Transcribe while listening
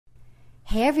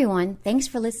Hey everyone, thanks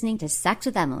for listening to Sex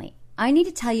with Emily. I need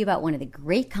to tell you about one of the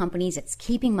great companies that's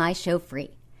keeping my show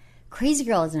free. Crazy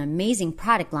Girl is an amazing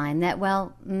product line that,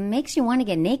 well, makes you want to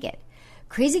get naked.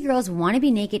 Crazy Girl's Wanna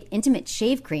Be Naked Intimate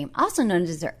Shave Cream, also known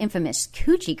as their infamous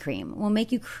Coochie Cream, will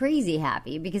make you crazy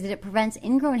happy because it prevents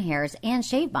ingrown hairs and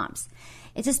shave bumps.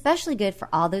 It's especially good for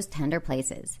all those tender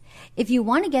places. If you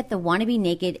want to get the Wanna Be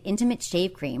Naked Intimate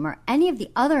Shave Cream or any of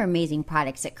the other amazing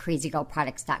products at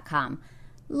crazygirlproducts.com,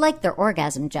 like their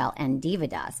orgasm gel and diva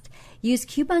dust, use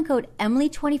coupon code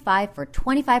Emily25 for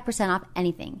 25% off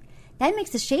anything. That makes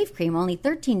the shave cream only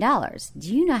 $13.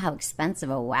 Do you know how expensive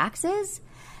a wax is?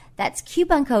 That's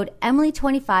coupon code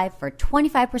Emily25 for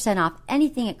 25% off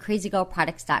anything at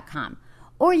crazygirlproducts.com.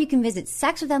 Or you can visit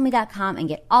sexwithemily.com and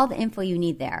get all the info you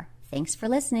need there. Thanks for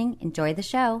listening. Enjoy the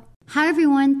show. Hi,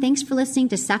 everyone. Thanks for listening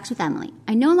to Sex with Emily.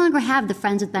 I no longer have the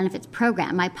Friends with Benefits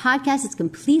program. My podcast is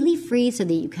completely free so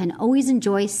that you can always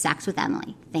enjoy Sex with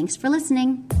Emily. Thanks for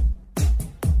listening.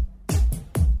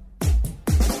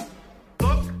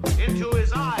 Look into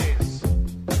his eyes.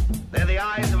 They're the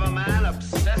eyes of a man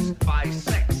obsessed by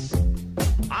sex.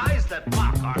 Eyes that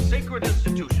mock our sacred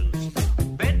institutions.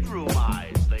 Bedroom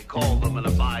eyes, they call them in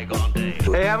a bygone day.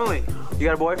 Hey, Emily. You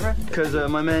got a boyfriend? Because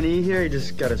my man E here, he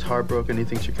just got his heart broken. He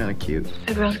thinks you're kind of cute.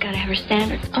 A girl's got to have her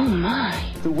standards. Oh, my.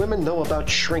 Do women know about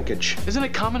shrinkage? Isn't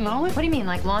it common knowledge? What do you mean,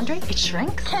 like laundry? It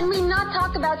shrinks? Can we not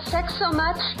talk about sex so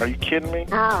much? Are you kidding me?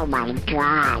 Oh, my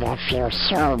God. It feels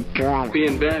so good.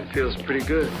 Being bad feels pretty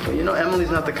good. But you know, Emily's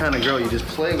not the kind of girl you just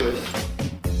play with.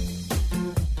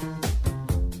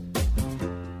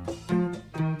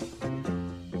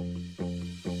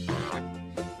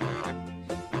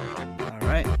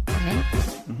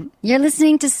 You're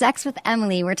listening to Sex with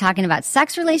Emily. We're talking about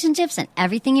sex, relationships, and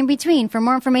everything in between. For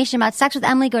more information about Sex with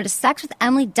Emily, go to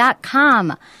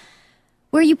sexwithemily.com,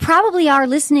 where you probably are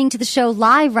listening to the show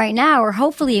live right now, or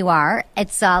hopefully you are.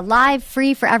 It's live,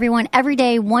 free for everyone, every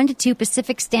day, 1 to 2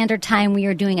 Pacific Standard Time. We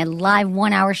are doing a live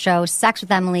 1-hour show, Sex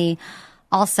with Emily.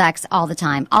 All sex, all the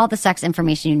time. All the sex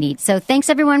information you need. So thanks,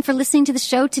 everyone, for listening to the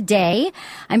show today.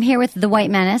 I'm here with the White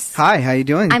Menace. Hi, how you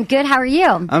doing? I'm good. How are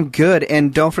you? I'm good.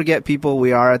 And don't forget, people,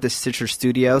 we are at the Stitcher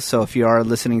Studio. So if you are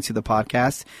listening to the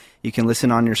podcast, you can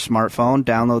listen on your smartphone.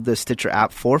 Download the Stitcher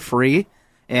app for free.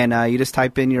 And you just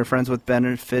type in your Friends with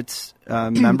Benefits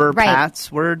member right.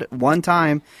 password one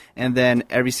time. And then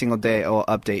every single day it will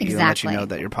update you and let you know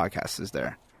that your podcast is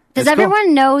there. Does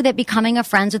everyone know that becoming a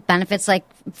Friends with Benefits, like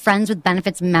Friends with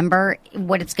Benefits member,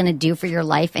 what it's going to do for your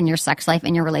life and your sex life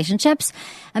and your relationships?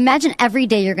 Imagine every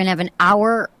day you're going to have an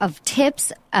hour of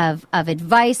tips, of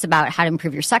advice about how to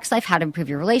improve your sex life, how to improve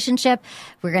your relationship.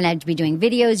 We're going to be doing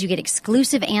videos. You get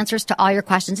exclusive answers to all your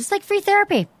questions. It's like free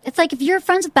therapy. It's like if you're a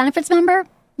Friends with Benefits member,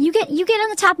 you get on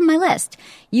the top of my list.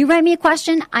 You write me a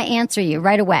question, I answer you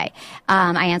right away.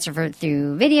 I answer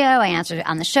through video, I answer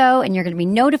on the show, and you're going to be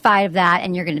notified of that.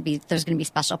 And there's going to be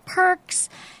special perks.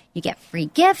 You get free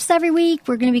gifts every week.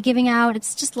 We're going to be giving out.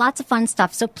 It's just lots of fun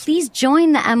stuff. So please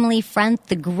join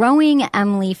the growing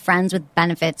Emily Friends with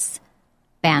Benefits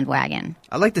bandwagon.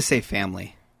 I like to say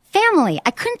family. Family.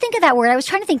 I couldn't think of that word. I was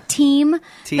trying to think team.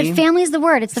 But family is the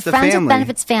word. It's the Friends with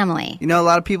Benefits family. You know, a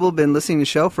lot of people have been listening to the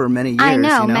show for many years. I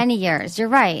know, many years. You're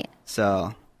right.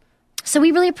 So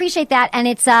we really appreciate that. And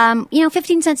it's,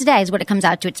 15 cents a day is what it comes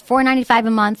out to. It's $4.95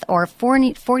 a month or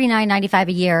 $49.95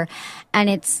 a year. And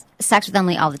it's Sex with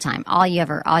Emily all the time. All you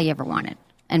ever wanted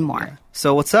and more. Yeah.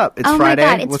 So what's up? It's Oh Friday. my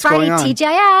God, it's what's Friday, going on?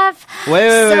 TGIF.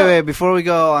 Wait. Before we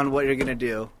go on what you're going to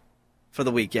do for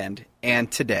the weekend and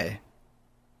today,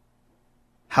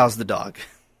 how's the dog?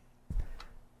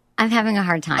 I'm having a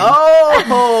hard time.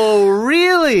 Oh,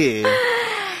 really?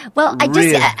 Well, I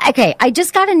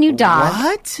just got a new dog.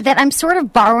 What? That I'm sort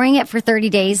of borrowing it for 30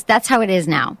 days. That's how it is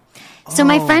now. So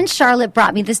my friend Charlotte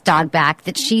brought me this dog back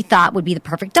that she thought would be the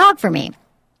perfect dog for me.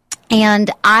 And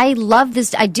I love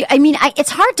this. I do. I mean,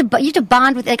 it's hard you have to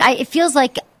bond with, it feels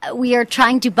like we are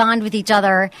trying to bond with each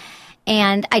other.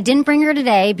 And I didn't bring her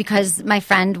today because my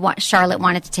friend Charlotte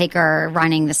wanted to take her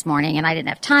running this morning and I didn't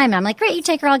have time. And I'm like, great, you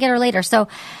take her, I'll get her later. So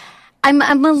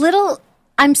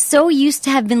I'm so used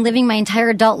to have been living my entire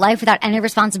adult life without any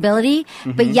responsibility,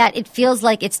 but yet it feels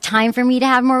like it's time for me to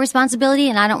have more responsibility,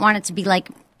 and I don't want it to be like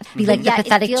be like the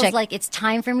pathetic it feels chick. like it's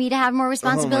time for me to have more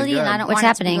responsibility, and I don't What's want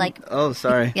happening? it to be like, Oh,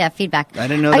 sorry. Yeah, feedback. I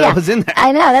didn't know that was in there.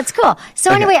 I know, that's cool.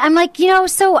 So anyway, I'm like,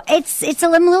 so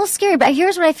I'm a little scary, but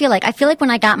here's what I feel like. I feel like when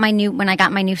I got my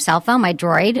new cell phone, my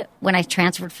Droid, when I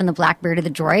transferred from the BlackBerry to the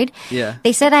Droid,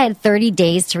 they said I had 30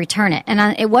 days to return it.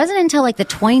 And it wasn't until like the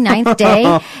 29th day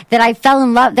that I fell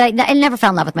in love, I never fell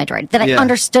in love with my Droid, that I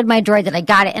understood my Droid, that I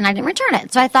got it, and I didn't return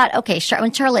it. So I thought, okay,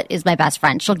 when Charlotte is my best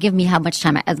friend, she'll give me as much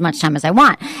time as I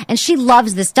want. And she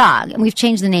loves this dog. And we've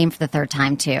changed the name for the third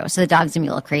time, too. So the dog's going to be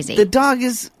a little crazy. The dog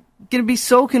is going to be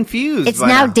so confused. It's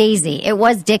now Daisy. It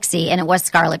was Dixie, and it was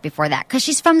Scarlet before that. Because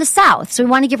she's from the South. So we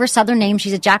want to give her a Southern name.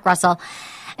 She's a Jack Russell.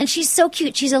 And she's so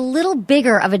cute. She's a little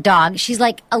bigger of a dog. She's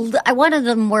like, I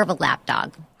wanted more of a lap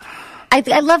dog.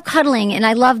 I love cuddling, and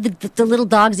I love the little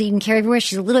dogs that you can carry everywhere.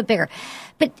 She's a little bit bigger.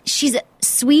 But she's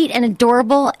sweet and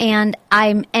adorable, and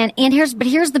here's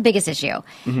the biggest issue,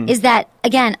 is that,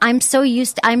 again, I'm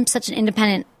such an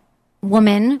independent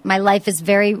woman. My life is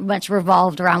very much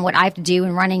revolved around what I have to do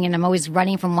and running, and I'm always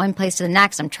running from one place to the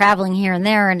next. I'm traveling here and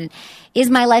there, and is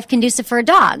my life conducive for a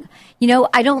dog?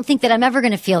 I don't think that I'm ever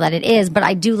going to feel that it is, but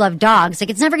I do love dogs. Like,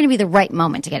 it's never going to be the right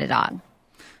moment to get a dog.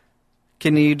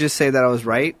 Can you just say that I was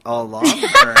right all along?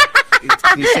 Or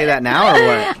can you say that now or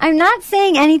what? I'm not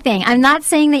saying anything. I'm not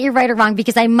saying that you're right or wrong,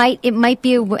 because it might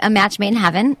be a match made in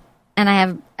heaven, and I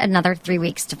have another 3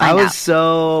 weeks to find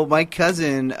out. My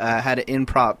cousin had an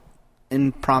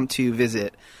impromptu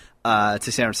visit to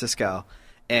San Francisco,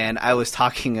 and I was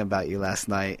talking about you last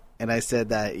night, and I said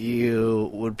that you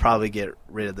would probably get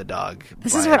rid of the dog.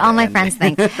 This is what all my friends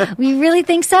think. You really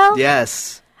think so?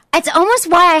 Yes. It's almost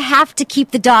why I have to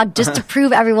keep the dog, just to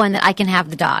prove everyone that I can have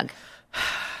the dog.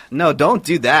 No, don't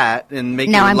do that and make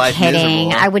your life miserable. No, I'm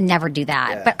kidding. I would never do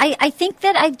that. Yeah. But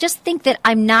I just think that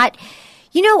I'm not,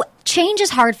 change is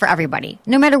hard for everybody.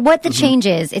 No matter what the change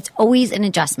is, it's always an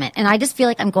adjustment. And I just feel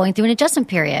like I'm going through an adjustment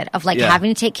period of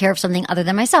having to take care of something other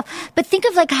than myself. But think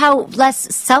of how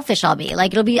less selfish I'll be.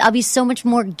 I'll be so much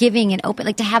more giving and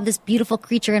open, to have this beautiful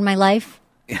creature in my life.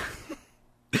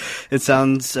 It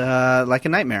sounds like a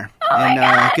nightmare. Oh my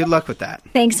God. Good luck with that.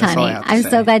 Thanks, That's honey. I'm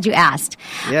so glad you asked.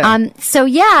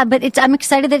 Yeah. But I'm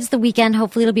excited that it's the weekend.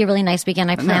 Hopefully it'll be a really nice weekend.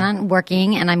 I plan on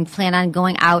working, and I'm planning on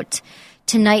going out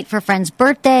tonight for a friend's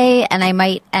birthday,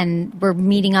 and we're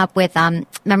meeting up with,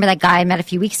 remember that guy I met a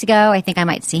few weeks ago? I think I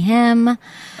might see him.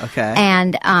 Okay.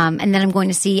 And then I'm going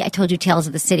to see, I told you, Tales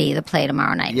of the City, the play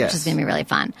tomorrow night, which is going to be really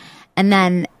fun. And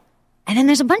then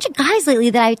there's a bunch of guys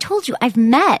lately that I told you I've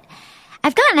met.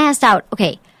 I've gotten asked out.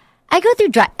 Okay, I go through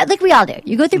like we all do.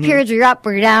 You go through periods where you're up,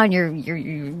 where you're down.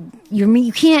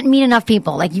 You can't meet enough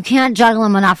people. You can't juggle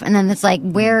them enough, and then it's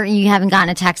where you haven't gotten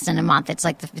a text in a month. It's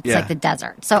like the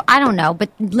desert. So I don't know,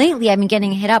 but lately I've been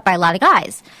getting hit up by a lot of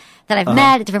guys that I've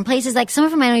met at different places. Some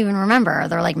of them I don't even remember.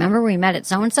 They're like, remember we met at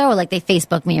so-and-so? Or they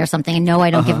Facebook me or something. And no,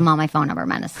 I don't give them all my phone number,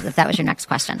 Menace, if that was your next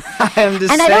question. I'm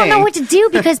just saying. I don't know what to do,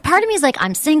 because part of me is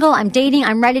I'm single, I'm dating,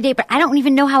 I'm ready to date, but I don't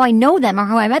even know how I know them or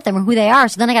how I met them or who they are.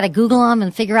 So then I got to Google them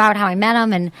and figure out how I met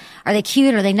them, and are they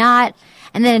cute or are they not?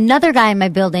 And then another guy in my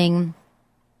building.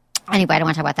 Anyway, I don't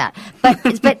want to talk about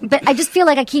that. But I just feel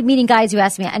like I keep meeting guys who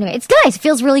ask me. Anyway, it's nice. It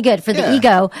feels really good for the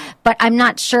ego. But I'm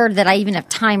not sure that I even have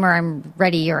time, or I'm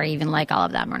ready, or I even like all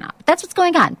of them or not. But that's what's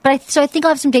going on. So I think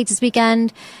I'll have some dates this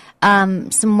weekend,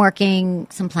 some working,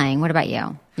 some playing. What about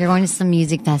you? You're going to some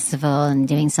music festival and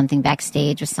doing something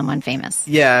backstage with someone famous.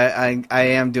 Yeah, I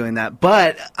am doing that.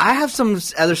 But I have some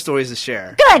other stories to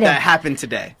share. Good. That happened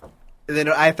today. Then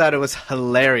I thought it was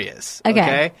hilarious.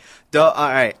 Okay? All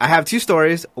right. I have two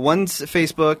stories. One's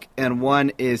Facebook and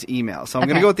one is email. So I'm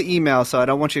going to go with the email, so I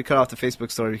don't want you to cut off the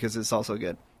Facebook story because it's also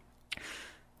good.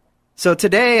 So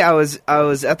today I was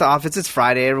at the office. It's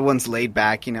Friday. Everyone's laid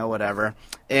back, whatever.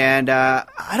 And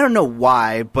I don't know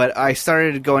why, but I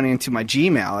started going into my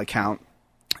Gmail account.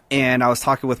 And I was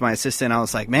talking with my assistant. I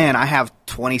was like, man, I have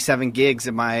 27 gigs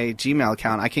in my Gmail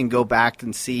account. I can go back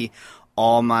and see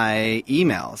all my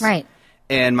emails. Right.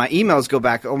 And my emails go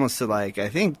back almost to I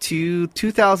think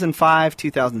 2005,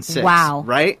 2006. Wow.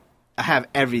 Right? I have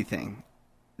everything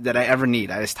that I ever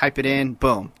need. I just type it in,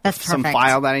 boom. That's perfect. Some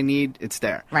file that I need, it's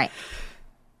there. Right.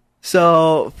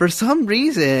 So for some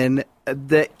reason,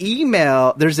 there's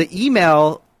an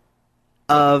email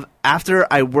of after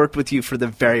I worked with you for the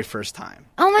very first time.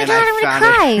 Oh my God,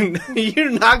 I'm going to cry.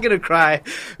 You're not going to cry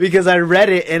because I read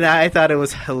it and I thought it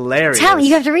was hilarious. Tell me,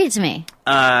 you have to read it to me.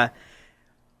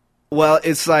 Well,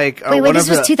 it's wait, this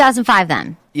was 2005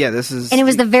 then? Yeah, this is... And it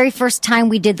was the very first time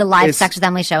we did the live Sex with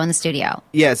Emily show in the studio.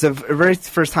 Yeah, it's the very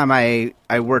first time I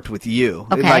worked with you.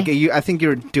 Okay. I think you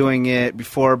were doing it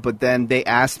before, but then they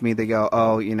asked me, they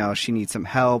go, she needs some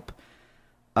help.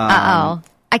 Uh-oh.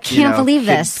 I can't believe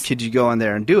this. Could you go on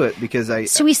there and do it? Because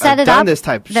so we set I've it done up. This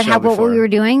type of that show how what before. we were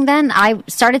doing then. I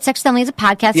started Sex with Emily as a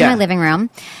podcast in my living room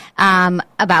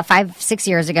about 5-6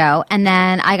 years ago, and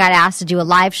then I got asked to do a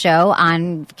live show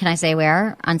on, can I say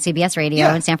where? On CBS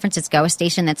Radio in San Francisco, a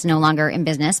station that's no longer in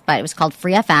business, but it was called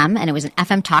Free FM, and it was an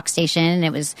FM talk station, and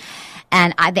it was.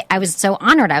 And I was so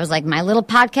honored. I was like, my little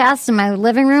podcast in my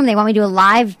living room. They want me to do a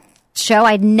live show.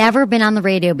 I'd never been on the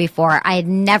radio before. I had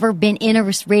never been in a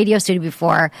radio studio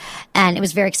before, and it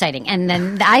was very exciting. And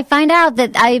then I find out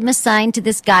that I'm assigned to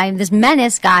this guy. This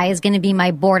Menace guy is going to be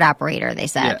my board operator, they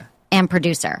said, and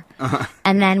producer.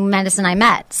 And then Menace and I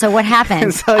met. So what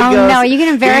happened? So no, are you going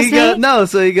to embarrass me? No,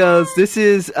 so he goes, this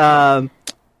is, it's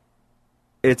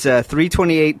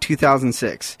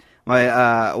 3/28/2006.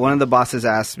 My one of the bosses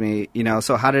asked me,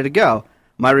 so how did it go?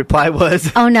 My reply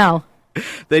was, oh no.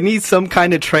 They need some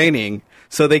kind of training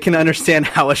so they can understand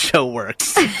how a show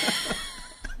works. That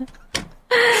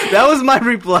was my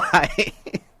reply.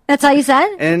 That's how you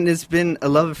said? And it's been a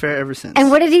love affair ever since. And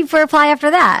what did he reply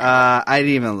after that? I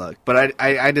didn't even look, but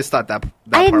I just thought that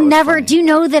I had part was never. funny. Do you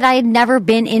know that I had never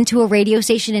been into a radio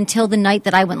station until the night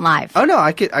that I went live? Oh no,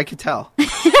 I could tell.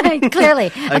 Clearly.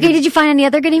 Okay, did you find any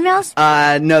other good emails?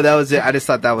 No, that was it. I just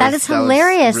thought that was that is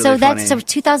hilarious. Was so really that's funny.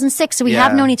 2006. So we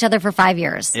have known each other for 5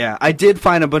 years. Yeah, I did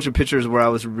find a bunch of pictures where I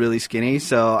was really skinny,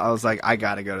 so I was like, I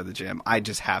gotta go to the gym. I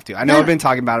just have to. I know I've been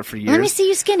talking about it for years. Let me see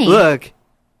you skinny. Look.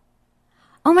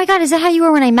 Oh my God, is that how you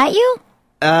were when I met you?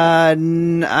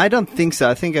 I don't think so.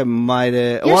 I think I might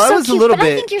have. You're well, so I was cute, a little but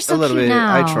bit. I think you're so a little cute bit.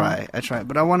 now. I try,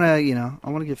 but I want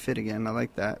to, get fit again. I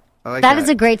like that. I like that is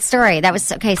a great story. That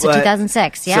was okay. So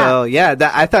 2006. Yeah. So yeah,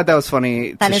 I thought that was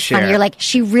funny. That to is share. funny. You're like,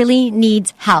 she really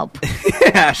needs help.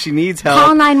 Yeah, she needs help.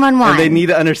 Call 911. And they need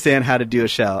to understand how to do a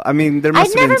show. I mean, there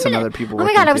must have been some other people. Oh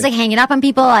my God, I was like hanging up on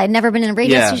people. I had never been in a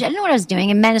radio station. I didn't know what I was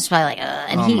doing. And Menace was probably like,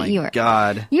 and you were.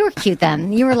 God. You were cute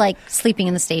then. You were like sleeping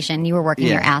in the station. You were working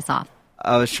your ass off.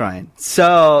 I was trying.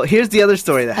 So here's the other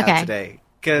story that happened today.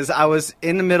 Because I was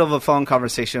in the middle of a phone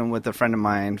conversation with a friend of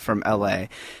mine from LA,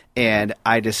 and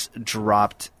I just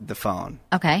dropped the phone.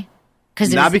 Okay.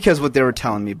 Not because what they were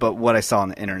telling me, but what I saw on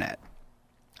the internet.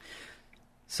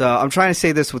 So I'm trying to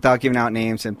say this without giving out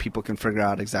names, and people can figure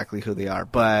out exactly who they are.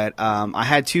 But I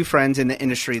had two friends in the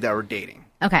industry that were dating.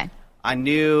 Okay. I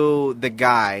knew the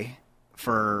guy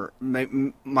for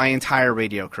my entire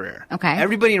radio career. Okay.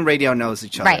 Everybody in radio knows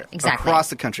each other. Right, exactly. Across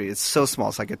the country. It's so small.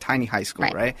 It's like a tiny high school,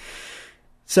 right?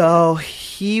 So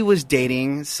he was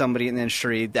dating somebody in the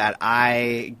industry that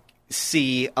I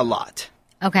see a lot.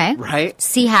 Okay. Right?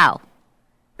 See how?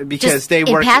 Because just they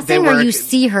work. In passing, they work, or you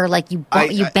see her like you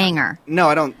bang her? No,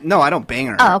 I don't. No, I don't bang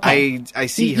her. Oh, okay. I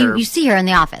see her. You see her in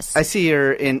the office. I see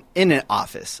her in an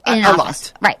office. In an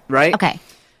office. Lot. Right. Okay.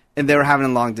 And they were having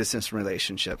a long distance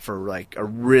relationship for like a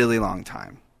really long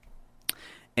time.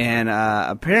 And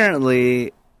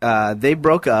apparently they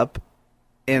broke up.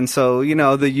 And so,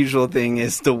 the usual thing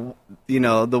is the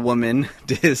woman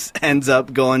just ends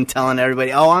up telling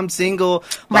everybody, oh, I'm single,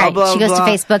 blah, right. blah, she goes blah.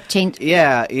 to Facebook, change.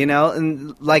 Yeah,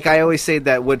 and like I always say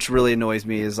that which really annoys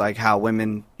me is like how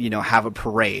women, have a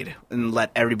parade and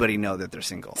let everybody know that they're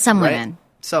single. Some right? women.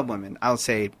 Some women. I would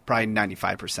say probably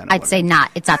 95% of I'd say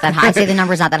not. It's not that high. I'd say the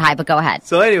number's not that high, but go ahead.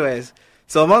 So anyways,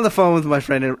 I'm on the phone with my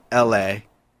friend in LA,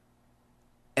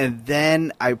 and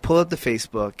then I pull up the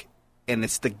Facebook, and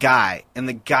it's the guy. And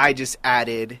the guy just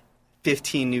added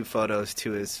 15 new photos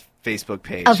to his Facebook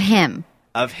page. Of him.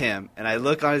 And I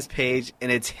look on his page,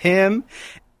 and it's him.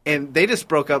 And they just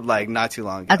broke up like not too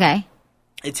long ago. Okay.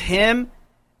 It's him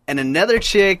and another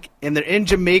chick, and they're in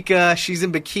Jamaica. She's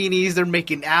in bikinis. They're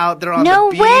making out. They're on the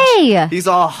beach. No way. He's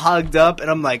all hugged up, and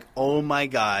I'm like, oh my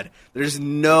God. There's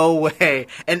no way.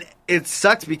 And it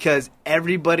sucked because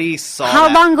everybody saw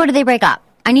How long ago did they break up?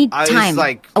 I need time.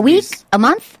 Like a week? A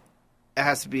month? It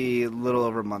has to be a little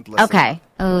over a month. Okay.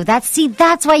 Oh, that's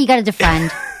why you got to defriend.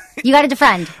 You got to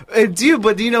defriend.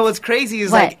 But do you know what's crazy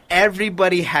is what? Like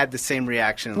everybody had the same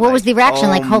reaction. What was the reaction?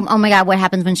 Oh my God, what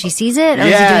happens when she sees it? Or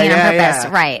is he doing it on purpose?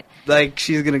 Yeah. Right. Like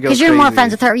she's going to go because you're more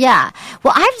friends with her. Yeah.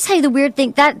 Well, I have to tell you the weird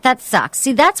thing. That sucks.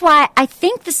 See, that's why I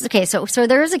think this is okay. So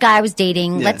there was a guy I was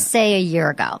dating, let's say a year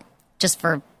ago, just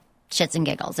for shits and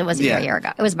giggles. It wasn't a year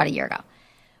ago. It was about a year ago.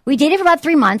 We dated for about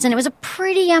 3 months, and it was a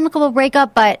pretty amicable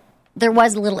breakup, but there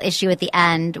was a little issue at the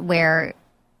end where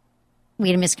we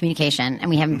had a miscommunication, and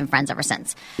we haven't been friends ever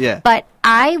since. Yeah. But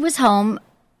I was home,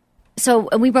 so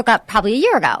we broke up probably a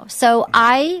year ago. So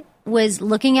I was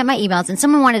looking at my emails, and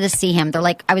someone wanted to see him. They're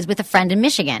like, I was with a friend in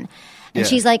Michigan, and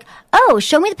she's like, oh,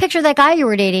 show me the picture of that guy you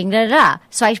were dating, da da da.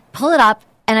 So I pull it up,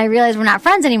 and I realize we're not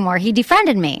friends anymore. He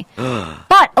defriended me.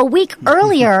 But a week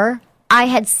earlier, I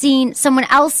had seen someone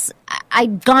else.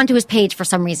 I'd gone to his page for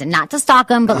some reason, not to stalk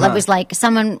him, but it was like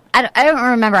someone, I don't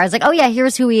remember. I was like, oh yeah,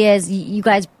 here's who he is. You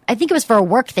guys, I think it was for a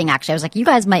work thing actually. I was like, you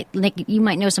guys might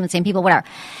know some of the same people, whatever.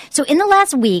 So in the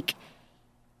last week,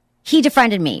 he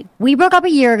defriended me. We broke up a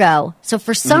year ago. So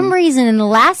for some reason in the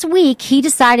last week, he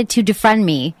decided to defriend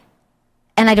me.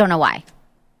 And I don't know why.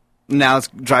 Now it's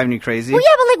driving you crazy? Well,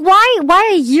 yeah, but like,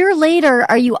 why a year later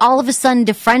are you all of a sudden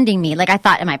defriending me? Like, I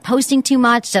thought, am I posting too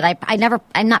much?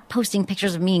 I'm not posting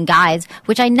pictures of me and guys,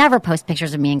 which I never post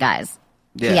pictures of me and guys.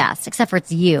 Yeah. Yes, except for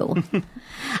it's you.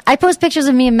 I post pictures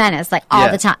of me and Menace, like, all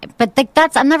the time. But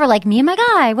I'm never like, me and my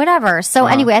guy, whatever. So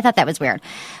anyway, I thought that was weird.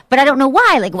 But I don't know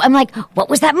why. Like, I'm like, what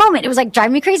was that moment? It was like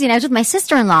driving me crazy. And I was with my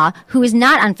sister-in-law, who is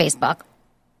not on Facebook.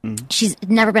 She's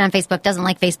never been on Facebook, doesn't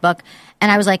like Facebook.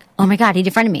 And I was like, oh my God, he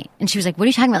defriended me. And she was like, what are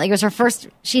you talking about? Like, it was her first,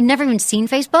 she'd never even seen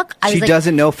Facebook. She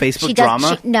doesn't know Facebook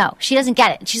drama? No, she doesn't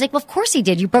get it. She's like, well, of course he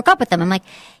did. You broke up with him. I'm like,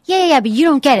 yeah, but you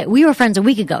don't get it. We were friends a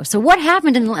week ago. So what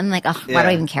happened? And I'm like, why do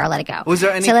I even care? Let it go. Was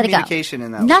there any communication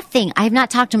in that? Nothing. I have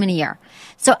not talked to him in a year.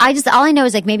 So all I know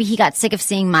is like maybe he got sick of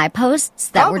seeing my posts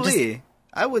that were just.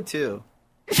 I would too.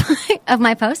 Of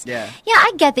my posts? Yeah. Yeah,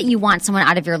 I get that you want someone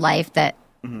out of your life that,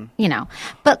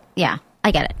 but yeah.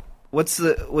 I get it.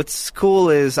 What's cool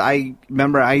is I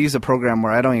use a program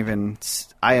where I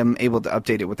am able to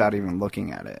update it without even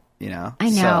looking at it, I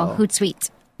know. So, Hootsuite.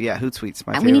 Yeah, Hootsuite's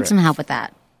my favorite. We need some help with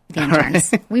that. The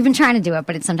interns. Right. We've been trying to do it,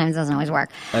 but it sometimes doesn't always work.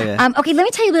 Okay. Okay, let me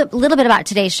tell you a little bit about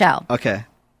today's show.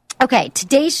 Okay,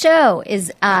 today's show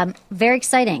is very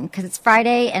exciting because it's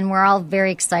Friday and we're all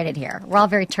very excited here. We're all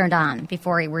very turned on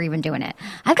before we're even doing it.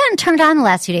 I've gotten turned on the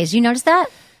last few days. You notice that?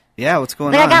 Yeah, what's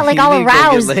going on? I got all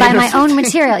aroused by my own something?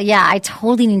 material. Yeah, I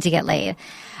totally need to get laid.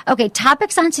 Okay,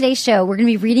 topics on today's show. We're going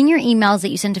to be reading your emails that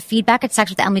you send to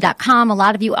feedback@sexwithemily.com. A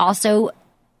lot of you also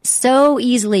so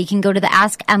easily can go to the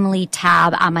Ask Emily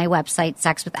tab on my website,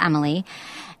 Sex with Emily,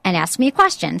 and ask me a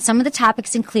question. Some of the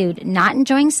topics include not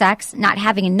enjoying sex, not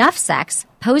having enough sex,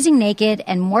 posing naked,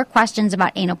 and more questions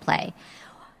about anal play.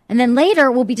 And then later,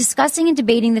 we'll be discussing and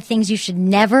debating the things you should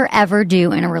never, ever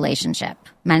do in a relationship.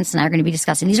 Menace and I are going to be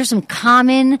discussing. These are some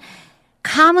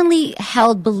commonly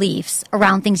held beliefs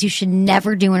around things you should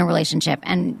never do in a relationship,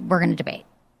 and we're going to debate.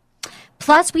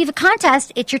 Plus, we have a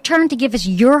contest. It's your turn to give us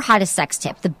your hottest sex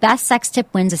tip. The best sex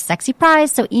tip wins a sexy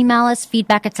prize, so email us,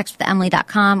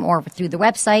 feedback@sexwithemily.com or through the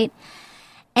website.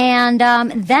 And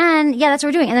then, that's what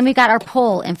we're doing. And then we've got our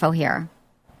poll info here.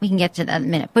 We can get to that in a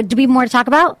minute. But do we have more to talk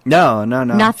about? No.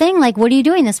 Nothing? Like, what are you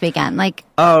doing this weekend? Like,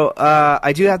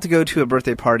 I do have to go to a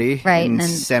birthday party in and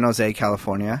San Jose,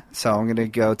 California. So I'm going to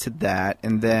go to that.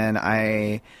 And then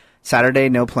Saturday,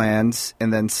 no plans.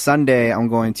 And then Sunday, I'm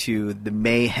going to the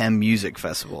Mayhem Music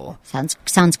Festival.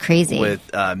 Sounds crazy.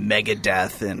 With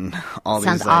Megadeth and all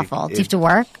sounds these. Sounds awful. Do you have to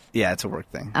work? Yeah, it's a work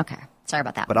thing. Okay. Sorry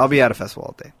about that. But I'll be at a festival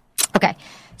all day. Okay.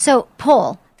 So,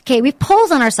 poll. Okay, we have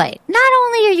polls on our site. Not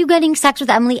only are you getting Sex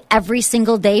with Emily every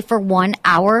single day for 1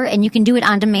 hour, and you can do it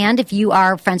on demand if you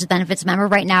are Friends with Benefits member.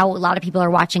 Right now, a lot of people are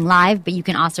watching live, but you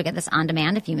can also get this on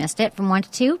demand if you missed it from 1 to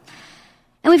 2.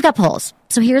 And we've got polls.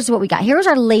 So here's what we got. Here's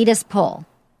our latest poll.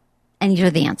 And these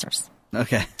are the answers.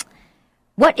 Okay.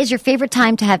 When is your favorite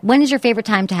time to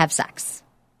have sex?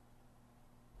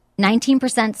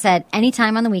 19% said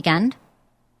anytime on the weekend.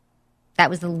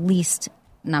 That was the least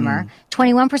number.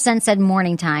 21% said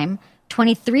morning time.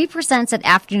 23% said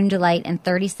afternoon delight, and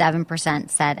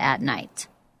 37% said at night.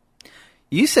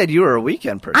 You said you were a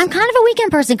weekend person. I'm kind of a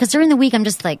weekend person because during the week I'm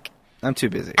just like... I'm too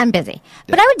busy. I'm busy. Yeah.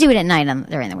 But I would do it at night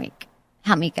during the week.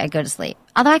 Help me go to sleep.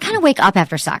 Although I kind of wake up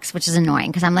after sex, which is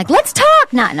annoying because I'm like, let's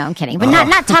talk. No, I'm kidding. But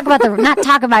not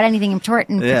talk about anything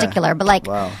important in particular. But like,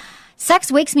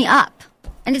 sex wakes me up.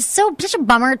 And it's such a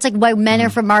bummer. It's like why men are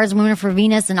from Mars, women are from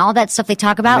Venus, and all that stuff they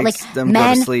talk about. Makes like them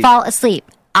men go to sleep. fall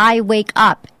asleep. I wake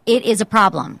up. It is a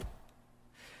problem.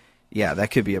 Yeah,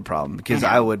 that could be a problem because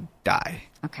I would die.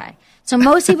 Okay. So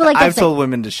most people like I've told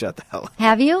women to shut the hell up.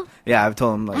 Have you? Yeah, I've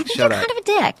told them I think shut you're up. kind of a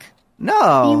dick.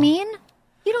 No. You mean?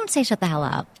 You don't say shut the hell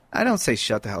up. I don't say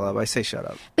shut the hell up. I say shut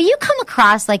up. But you come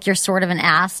across like you're sort of an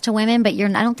ass to women, but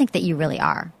I don't think that you really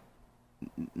are.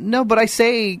 No, but I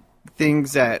say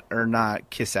things that are not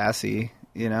kiss assy,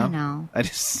 you know? I know.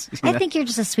 I think you're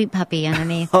just a sweet puppy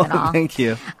underneath it all. Thank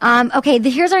you. Okay,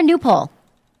 here's our new poll.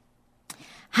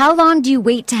 How long do you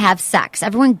wait to have sex?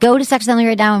 Everyone go to Sex with Emily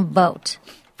right now and vote.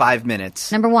 5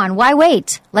 minutes. Number 1, why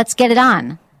wait? Let's get it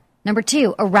on. Number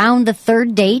 2, around the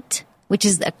third date, which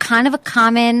is a kind of a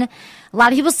common... A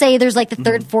lot of people say there's like the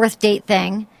third, fourth date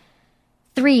thing.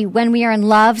 3, when we are in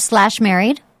love /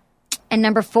 married. And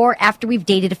number 4, after we've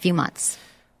dated a few months.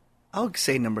 I'll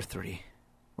say number 3,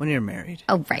 when you're married.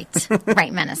 Oh, right.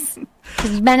 Right, Menace.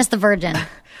 Menace the virgin.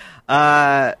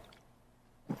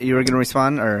 You were going to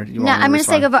respond, or you No, want me I'm to going to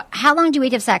say, respond? how long do you wait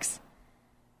to have sex?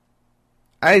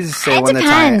 I just say It when the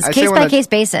time. depends, case by case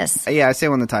basis. Yeah, I say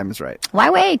when the time is right. Why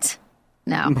wait?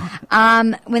 No.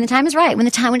 When the time is right, when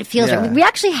it feels right. We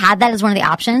actually had that as one of the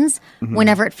options,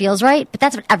 whenever it feels right, but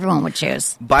that's what everyone would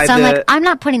choose. I'm like, I'm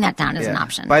not putting that down as an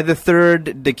option. By the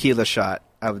third tequila shot,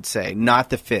 I would say, not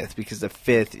the fifth, because the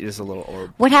fifth is a little...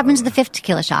 What happens to the fifth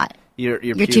tequila shot? You're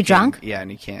too drunk? Yeah,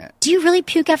 and you can't. Do you really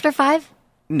puke after 5?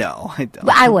 No, I don't.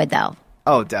 Well, I would, though.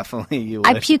 Oh, definitely you would.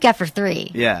 I puke after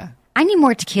 3. Yeah. I need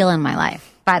more tequila in my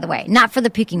life, by the way. Not for the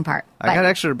puking part. I got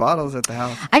extra bottles at the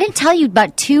house. I didn't tell you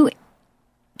about 2...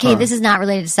 Okay, this is not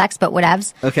related to sex, but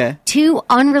whatevs. Okay. 2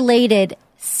 unrelated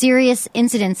serious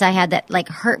incidents I had that, like,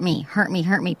 hurt me,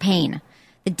 pain.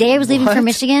 The day I was leaving for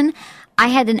Michigan, I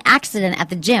had an accident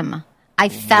at the gym. I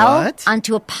fell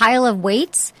onto a pile of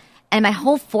weights, and my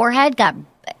whole forehead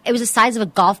it was the size of a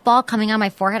golf ball coming on my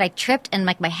forehead. I tripped, and,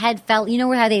 like, my head fell. You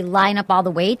know how they line up all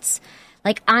the weights?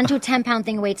 Like, onto a 10-pound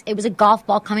thing of weights. It was a golf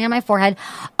ball coming on my forehead.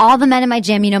 All the men in my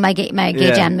gym, my gay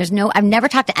gym, I've never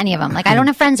talked to any of them. Like, I don't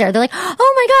have friends there. They're like,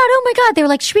 oh my God. They were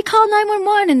like, should we call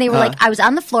 911? And they were like, I was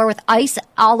on the floor with ice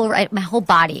all over my whole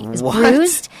body. It was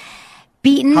bruised,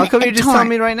 beaten, How come you just torn. tell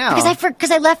me right now?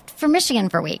 Because I left for Michigan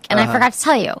for a week, and I forgot to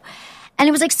tell you. And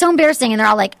it was, like, so embarrassing. And they're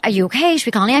all like, are you okay? Should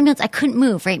we call an ambulance? I couldn't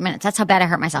move for 8 minutes. That's how bad I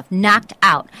hurt myself. Knocked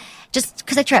out. Just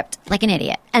because I tripped like an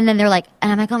idiot. And then they're like,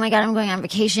 and I'm like, oh my God, I'm going on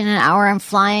vacation in an hour. I'm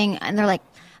flying. And they're like,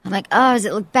 I'm like, oh, does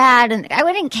it look bad? And I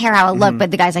didn't care how it looked,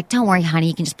 but the guy's like, don't worry, honey.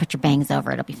 You can just put your bangs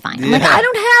over. It'll be fine. I'm like, I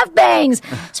don't have bangs.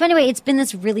 So anyway, it's been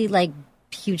this really, like,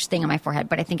 huge thing on my forehead,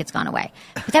 but I think it's gone away.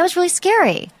 But that was really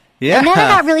scary. Yeah. And then I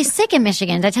got really sick in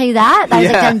Michigan. Did I tell you that? I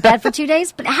was like in bed for 2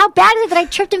 days. But how bad is it that I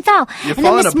tripped and fell? You're and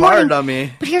falling then apart on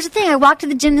me. But here's the thing. I walked to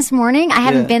the gym this morning. I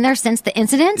haven't been there since the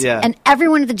incident. Yeah. And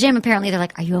everyone at the gym, apparently, they're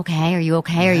like, are you okay? Are you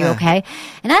okay? Are you okay?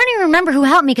 And I don't even remember who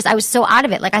helped me because I was so out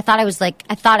of it. Like, I thought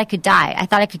I could die. I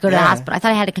thought I could go to the hospital. I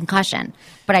thought I had a concussion.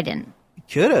 But I didn't.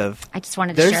 Could have. I just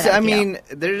wanted to share that with you.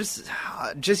 There's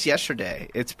just yesterday.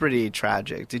 It's pretty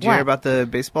tragic. Did you What? hear about the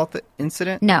baseball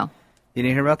incident? No. You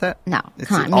didn't hear about that? No. It's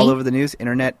Come on, all me? over the news,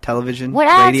 internet, television, What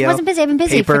else? radio, Wasn't busy. I've been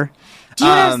busy. paper. Do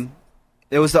you guys...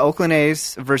 It was the Oakland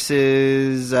A's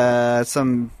versus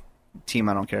some team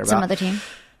I don't care about. Some other team?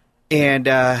 And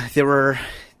there were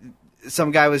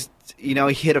some guy was, he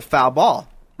hit a foul ball,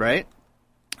 right?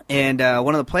 And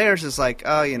one of the players is like,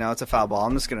 oh, it's a foul ball.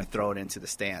 I'm just going to throw it into the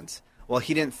stands. Well,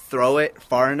 he didn't throw it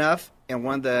far enough, and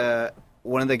one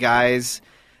of the guys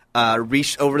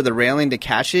reached over to the railing to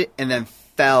catch it, and then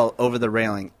fell over the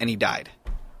railing, and he died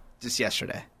just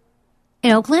yesterday.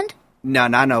 In Oakland? No,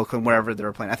 not in Oakland, wherever they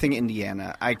were playing. I think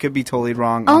Indiana. I could be totally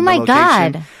wrong. Oh on the my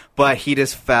location, God. But he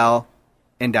just fell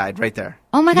and died right there.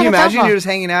 Oh my God, Can you that's imagine awful. you're just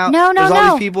hanging out? No. There's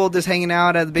all these people just hanging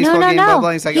out at the baseball game, blah,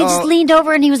 blah. He's like, he just leaned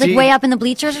over and he was like Gee. way up in the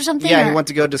bleachers or something? Yeah, or? he went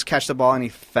to go just catch the ball, and he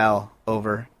fell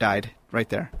over, died right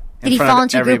there. Did he fall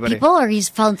into a group of people, or he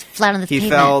just fell flat on the pavement? He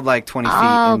fell like 20 feet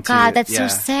Oh, into God, that's so yeah.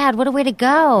 sad. What a way to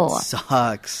go.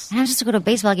 Sucks. And I'm just to go to a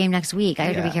baseball game next week. I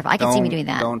have to be careful. I can see me doing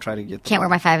that. Don't try to get the Can't wear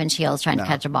ball. my 5-inch heels trying to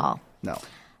catch a ball. No.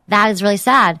 That is really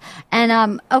sad.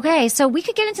 And, okay, so we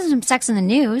could get into some sex in the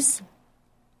news.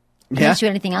 Yeah. Unless you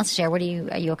have anything else to share. Are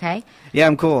you okay? Yeah,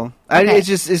 I'm cool. Okay. It's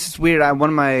just weird. One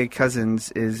of my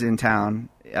cousins is in town.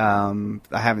 I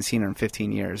haven't seen her in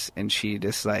 15 years, and she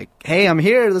just like, hey, I'm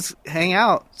here. Let's hang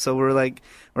out. So we're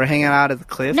hanging out at the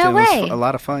cliff. No and way. It was a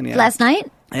lot of fun. Yeah. Last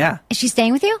night? Yeah. Is she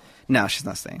staying with you? No, she's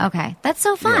not staying. Okay. That's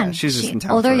so fun. Yeah, she's just in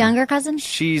town. Older, younger cousin?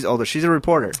 She's older. She's a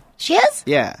reporter. She is?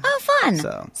 Yeah. Oh,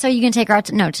 fun. So you can take her out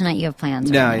no, tonight you have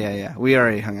plans. No, right? yeah. We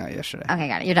already hung out yesterday. Okay,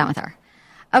 got it. You're done with her.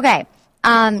 Okay.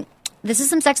 This is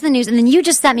some sex in the news, and then you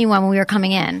just sent me one when we were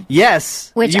coming in. Yes.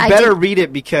 Which you I better did- read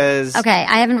it because Okay,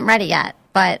 I haven't read it yet,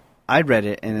 but I read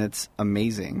it, and it's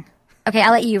amazing. okay,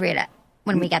 I'll let you read it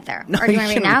when we get there. No, or do you you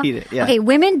want to read it can now? read it, yeah. Okay,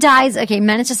 women dies. Okay,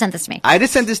 Menace just sent this to me. I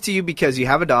just sent this to you because you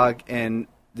have a dog, and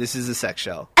this is a sex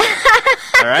show.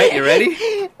 All right, you ready?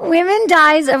 Women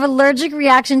dies of allergic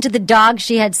reaction to the dog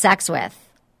she had sex with.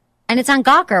 And it's on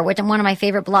Gawker, which is one of my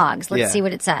favorite blogs. Let's Yeah. see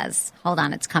what it says. Hold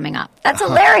on, it's coming up. That's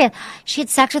hilarious. She had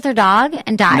sex with her dog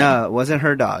and died. No, it wasn't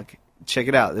her dog. Check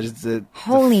it out. There's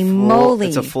Holy moly.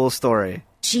 It's a full story.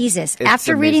 Jesus. It's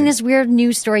After amazing. reading this weird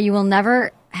news story, you will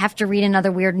never have to read another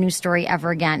weird news story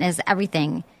ever again. It is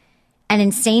everything. An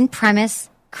insane premise,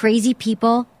 crazy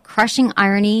people, crushing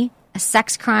irony, a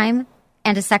sex crime,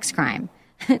 and a sex crime.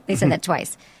 They said that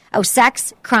twice. Oh,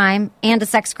 sex, crime, and a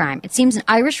sex crime. It seems an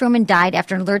Irish woman died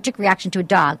after an allergic reaction to a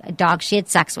dog she had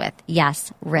sex with.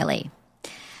 Yes, really.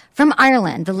 From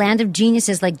Ireland, the land of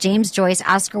geniuses like James Joyce,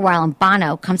 Oscar Wilde, and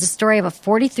Bono, comes the story of a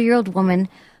 43-year-old woman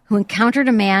who encountered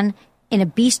a man in a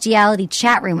bestiality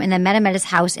chat room and then met him at his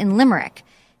house in Limerick.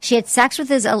 She had sex with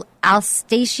his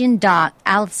Alsatian dog.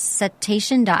 I don't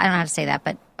know how to say that,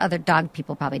 but other dog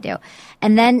people probably do.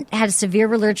 And then had a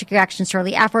severe allergic reaction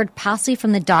shortly afterward, possibly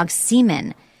from the dog's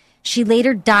semen. She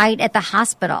later died at the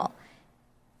hospital.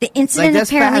 The incident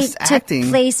apparently took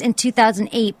place in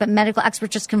 2008, but medical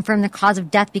experts just confirmed the cause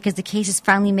of death because the case is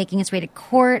finally making its way to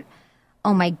court.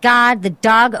 Oh, my God. The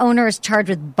dog owner is charged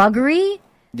with buggery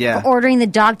for ordering the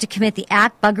dog to commit the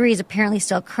act. Buggery is apparently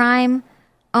still a crime.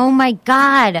 Oh, my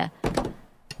God.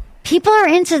 People are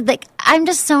into, like, I'm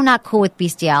just so not cool with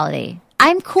bestiality.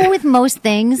 I'm cool with most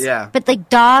things, but, like,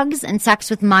 dogs and sex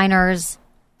with minors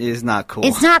is not cool.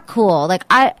 It's not cool. Like,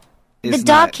 the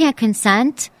dog can't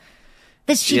consent.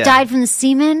 That she died from the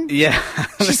semen. Yeah.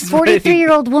 She's a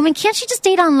 43-year-old woman. Can't she just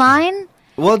date online?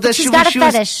 Well, she's got a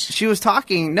fetish. She was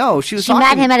talking. No, she was talking.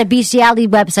 She met him at a bestiality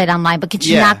website online, but can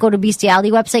she not go to a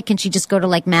bestiality website? Can she just go to,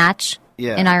 like, Match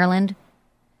in Ireland?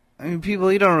 I mean,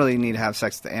 people, you don't really need to have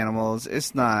sex with animals.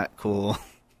 It's not cool.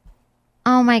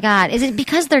 Oh, my God. Is it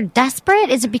because they're desperate?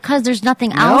 Is it because there's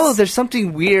nothing else? No, there's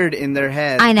something weird in their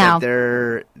head. I know.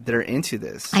 That they're into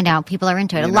this. I know. People are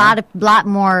into it. A lot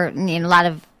more, in a lot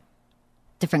of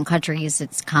different countries,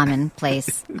 it's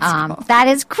commonplace. That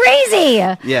is crazy.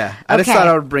 Yeah. I just thought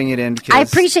I would bring it in. I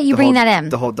appreciate you bringing that in.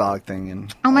 The whole dog thing.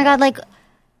 And oh, my God. Like,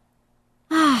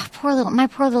 my poor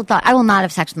little dog. I will not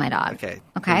have sex with my dog. Okay.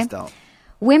 Okay. Please don't.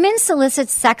 Women solicit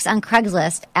sex on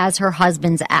Craigslist as her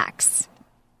husband's ex.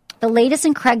 The latest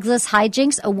in Craigslist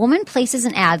hijinks, a woman places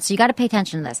an ad, so you got to pay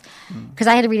attention to this, because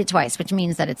I had to read it twice, which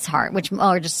means that it's hard,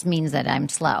 or just means that I'm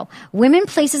slow. Women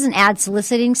places an ad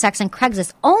soliciting sex on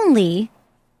Craigslist only.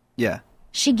 Yeah.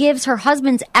 She gives her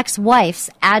husband's ex-wife's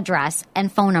address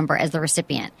and phone number as the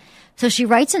recipient. So she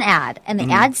writes an ad, and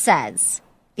the ad says,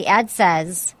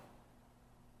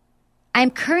 I'm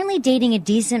currently dating a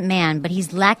decent man, but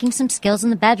he's lacking some skills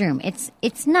in the bedroom.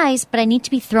 It's nice, but I need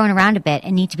to be thrown around a bit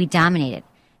and need to be dominated.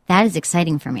 That is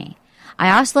exciting for me.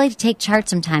 I also like to take charge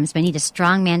sometimes, but I need a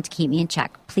strong man to keep me in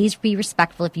check. Please be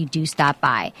respectful if you do stop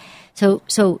by. So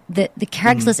the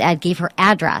Craigslist ad gave her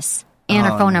address and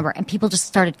her phone number, and people just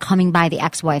started coming by the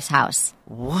ex-wife's house.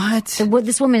 What? So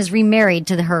this women is remarried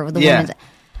to the woman's.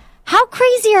 How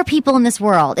crazy are people in this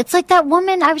world? It's like that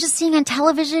woman I was just seeing on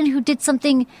television who did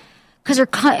something because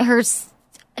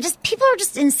people are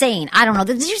just insane. I don't know.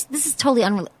 This is totally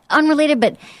unrelated,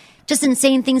 but just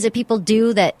insane things that people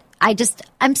do that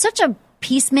I'm such a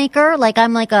peacemaker. Like,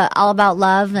 I'm like all about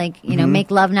love, like, make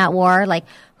love, not war. Like,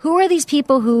 who are these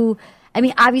people who, I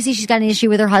mean, obviously she's got an issue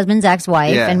with her husband's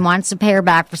ex-wife and wants to pay her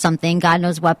back for something, God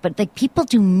knows what, but like, people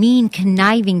do mean,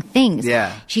 conniving things.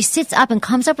 Yeah. She sits up and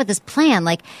comes up with this plan.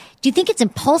 Like, do you think it's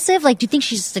impulsive? Like, do you think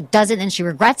she just like, does it and she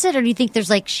regrets it? Or do you think there's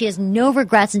like, she has no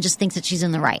regrets and just thinks that she's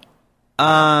in the right?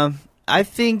 I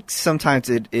think sometimes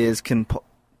it is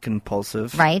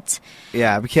compulsive. Right.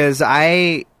 Yeah, because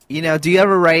do you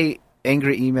ever write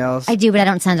angry emails? I do, but I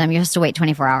don't send them. You're supposed to wait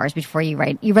 24 hours before you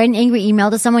write. You write an angry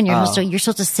email to someone, you're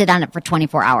supposed to sit on it for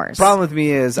 24 hours. Problem with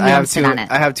me is I have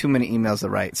too many emails to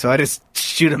write, so I just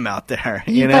shoot them out there.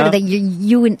 You know,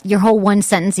 your whole one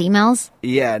sentence emails.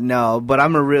 Yeah, no, but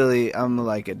I'm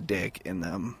like a dick in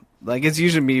them. Like, it's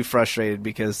usually me frustrated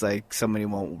because like somebody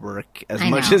won't work as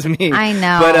much as me. I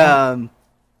know, but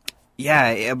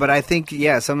yeah, but I think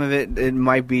some of it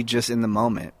might be just in the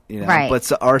moment, right?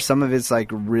 But some of it's like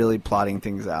really plotting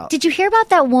things out. Did you hear about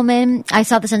that woman? I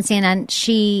saw this on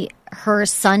CNN. Her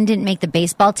son didn't make the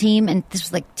baseball team, and this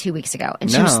was like 2 weeks ago.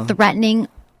 And she was threatening.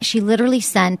 She literally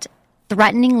sent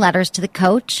threatening letters to the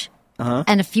coach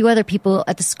and a few other people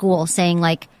at the school saying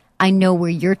like, I know where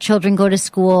your children go to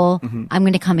school. I'm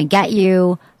going to come and get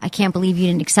you. I can't believe you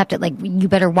didn't accept it. Like, you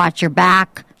better watch your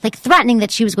back. Like, threatening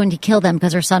that she was going to kill them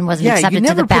because her son wasn't accepted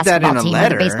to the basketball team or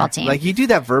the baseball team. Like, you do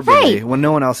that verbally when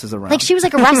no one else is around. Like, she was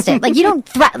like arrested. Like, you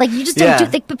don't like, you just don't do.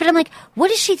 Like, but I'm like, what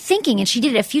is she thinking? And she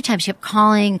did it a few times. She kept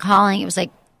calling. It was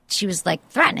like she was like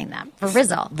threatening them for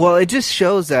Rizzo. Well, it just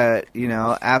shows that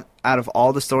out of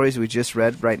all the stories we just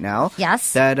read right now,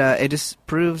 that it just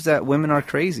proves that women are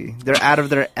crazy. They're out of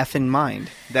their effing mind.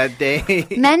 That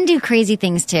men do crazy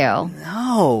things too.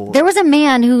 No, there was a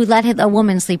man who let a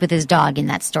woman sleep with his dog in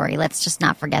that story. Let's just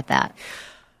not forget that.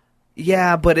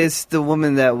 Yeah, but it's the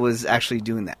woman that was actually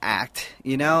doing the act.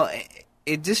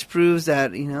 It just proves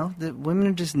that that women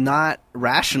are just not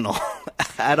rational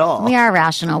at all. We are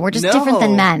rational. We're just different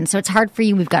than men, so it's hard for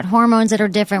you. We've got hormones that are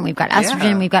different. We've got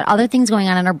estrogen. We've got other things going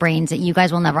on in our brains that you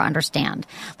guys will never understand.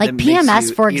 Like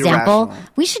PMS, for example,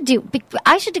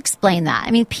 I should explain that.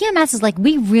 I mean, PMS is like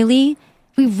we really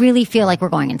we really feel like we're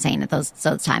going insane at those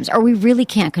times, or we really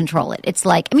can't control it. It's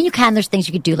like, I mean, you can. There's things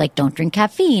you could do, like don't drink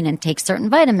caffeine and take certain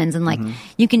vitamins, and like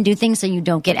you can do things so you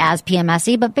don't get as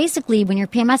PMSy. But basically, when you're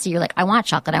PMSy, you're like, I want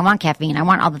chocolate, I want caffeine, I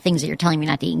want all the things that you're telling me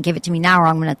not to eat, and give it to me now, or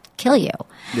I'm going to kill you.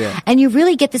 Yeah. And you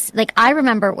really get this. Like, I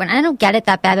remember when I don't get it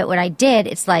that bad, but what I did,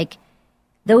 it's like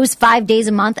those 5 days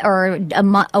a month or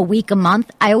a week a month.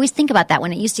 I always think about that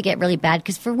when it used to get really bad,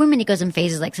 because for women it goes in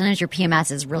phases. Like sometimes your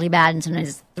PMS is really bad and sometimes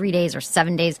it's 3 days or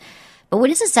 7 days. But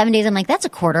when it's 7 days, I'm like, that's a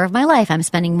quarter of my life I'm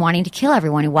spending wanting to kill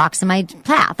everyone who walks in my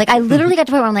path. Like I literally got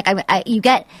to the point where I'm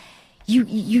like,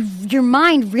 your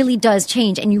mind really does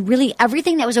change, and you really,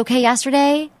 everything that was okay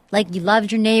yesterday, like you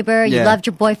loved your neighbor, you loved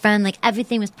your boyfriend, like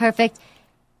everything was perfect.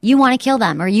 You want to kill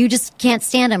them, or you just can't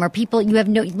stand them, or people, you have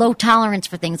no low tolerance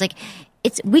for things. Like,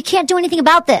 we can't do anything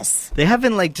about this. They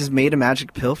haven't like just made a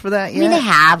magic pill for that yet? I mean, they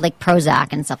have like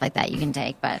Prozac and stuff like that you can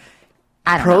take, but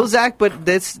I don't know. Prozac, but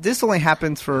this only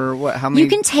happens for what? How many? You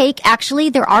can take,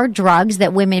 actually, there are drugs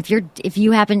that women, if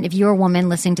you're a woman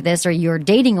listening to this, or you're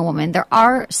dating a woman, there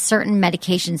are certain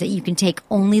medications that you can take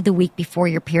only the week before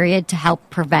your period to help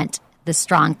prevent the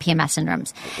strong PMS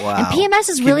syndromes. Wow. And PMS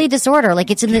is really a disorder. Like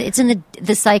it's in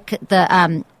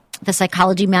the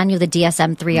psychology manual, the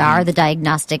DSM-3R, the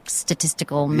Diagnostic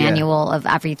Statistical Manual of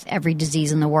every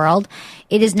disease in the world.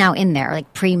 It is now in there.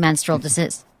 Like premenstrual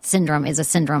syndrome is a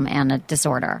syndrome and a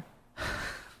disorder.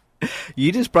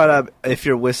 You just brought up if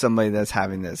you're with somebody that's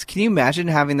having this. Can you imagine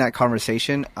having that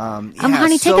conversation?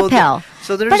 Honey, take a pill.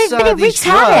 So there's but it wreaks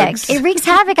havoc. It wreaks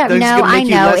havoc. No, I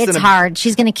know. It's hard.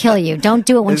 She's going to kill you. Don't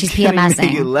do it when she's PMSing.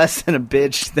 Make you less than a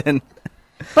bitch than...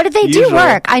 But they do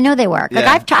work. I know they work. Like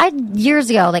I've tried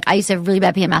years ago. Like I used to have really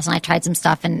bad PMS, and I tried some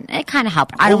stuff, and it kind of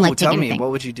helped. I don't like taking anything. Tell me,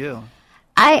 what would you do?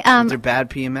 With their bad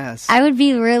PMS. I would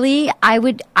be really. I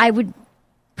would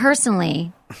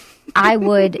personally. I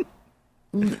would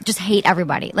just hate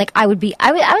everybody. Like I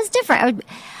was different.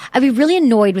 I'd be really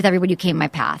annoyed with everybody who came my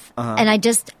path, and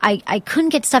I couldn't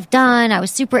get stuff done. I was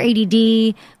super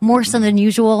ADD, more so than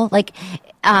usual. Like.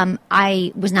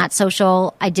 I was not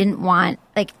social. I didn't want,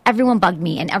 like, everyone bugged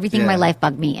me, and everything in my life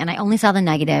bugged me, and I only saw the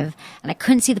negative, and I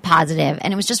couldn't see the positive,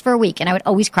 and it was just for a week, and I would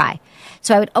always cry.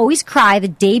 So I would always cry the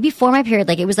day before my period,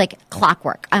 like it was like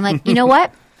clockwork. I'm like, you know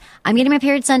what? I'm getting my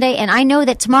period Sunday, and I know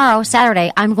that tomorrow,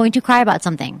 Saturday, I'm going to cry about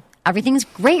something. Everything's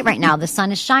great right now. The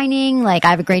sun is shining. Like, I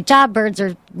have a great job. Birds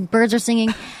are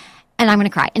singing, and I'm going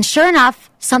to cry. And sure enough,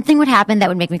 something would happen that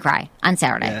would make me cry on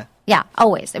Saturday. Yeah,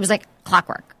 always. It was like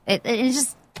clockwork. It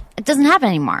doesn't happen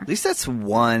anymore. At least that's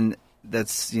one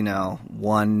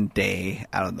day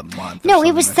out of the month. No,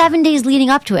 it was 7 days leading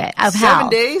up to it of hell. 7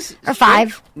 days? Or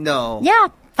 5. No. Yeah,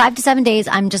 5 to 7 days,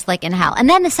 I'm just like in hell. And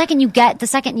then the second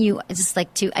it's just like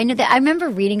I know that I remember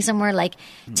reading somewhere like,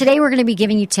 today we're going to be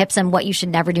giving you tips on what you should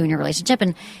never do in your relationship.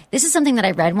 And this is something that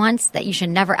I read once, that you should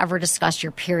never ever discuss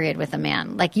your period with a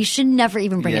man. Like you should never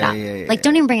even bring it up.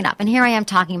 Don't even bring it up. And here I am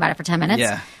talking about it for 10 minutes.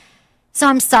 Yeah. So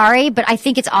I'm sorry, but I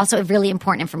think it's also a really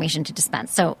important information to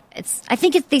dispense. So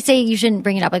they say you shouldn't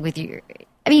bring it up like with you.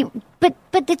 I mean, but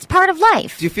it's part of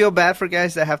life. Do you feel bad for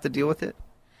guys that have to deal with it?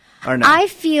 Or no? I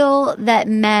feel that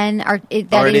men are,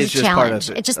 that it is a challenge.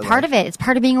 It's just part of it. It's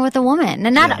part of being with a woman.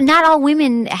 And not all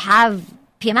women have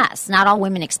PMS. Not all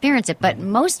women experience it, but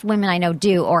most women I know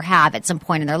do or have at some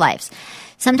point in their lives.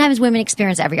 Sometimes women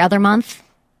experience every other month.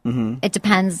 Mm-hmm. It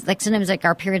depends. Like sometimes, like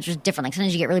our periods are different. Like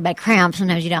sometimes you get really bad cramps,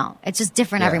 sometimes you don't. It's just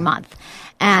different every month.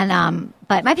 And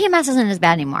but my PMS isn't as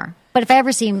bad anymore. But if I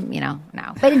ever see, no.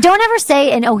 But don't ever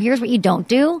say, and here's what you don't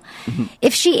do.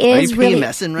 If she is really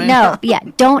PMSing right now?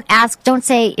 Don't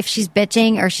say if she's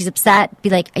bitching or she's upset. Be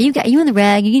like, are you in the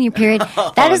rag? Are you in your period?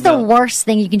 That is the worst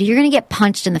thing you can do. You're going to get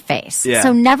punched in the face. Yeah.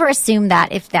 So never assume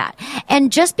that.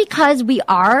 And just because we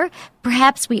are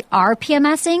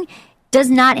PMSing. Does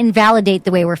not invalidate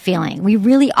the way we're feeling. We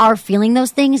really are feeling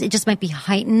those things. It just might be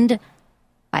heightened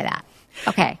by that.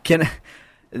 Okay.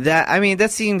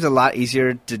 That seems a lot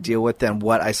easier to deal with than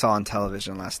what I saw on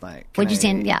television last night. What'd you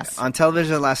say? Yes. On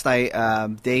television last night,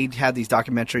 they had these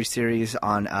documentary series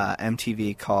on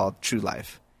MTV called True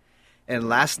Life. And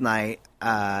last night,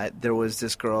 there was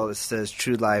this girl that says,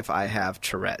 True Life, I have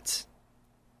Tourette's.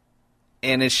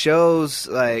 And it shows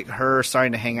like her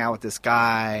starting to hang out with this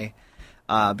guy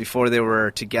before they were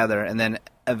together, and then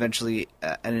eventually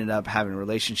ended up having a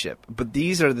relationship. But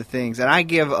these are the things, and I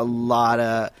give a lot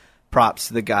of props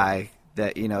to the guy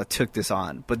that took this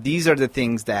on. But these are the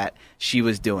things that she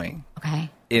was doing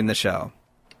in the show.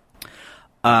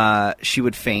 She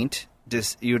would faint.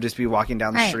 You would just be walking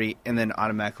down the street, and then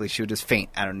automatically she would just faint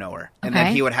out of nowhere, and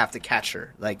then he would have to catch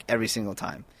her like every single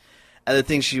time. Other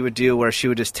things she would do where she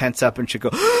would just tense up and she'd go.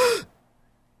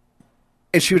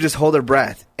 and she would just hold her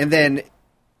breath, and then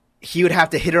he would have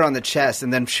to hit her on the chest,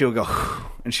 and then she would go,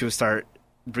 and she would start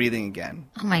breathing again.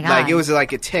 Oh my God. Like it was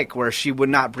like a tick where she would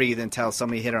not breathe until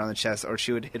somebody hit her on the chest, or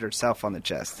she would hit herself on the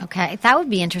chest. Okay, that would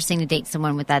be interesting to date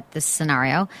someone with this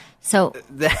scenario. So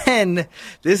then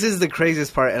this is the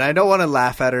craziest part, and I don't want to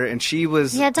laugh at her, and she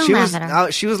was laugh at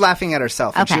her. She was laughing at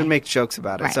herself, and Okay. she would make jokes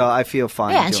about it. Right. So I feel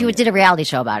fine. yeah, and she did a reality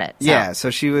show about it. So. Yeah,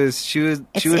 so she would.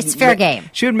 It's fair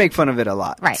game. She would make fun of it a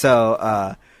lot. Right.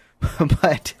 So,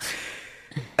 but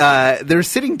they're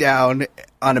sitting down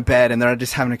on a bed and they're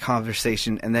just having a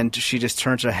conversation, and then she just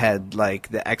turns her head like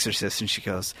the Exorcist, and she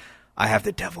goes, "I have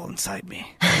the devil inside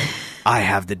me. I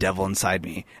have the devil inside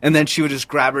me." And then she would just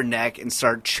grab her neck and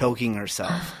start choking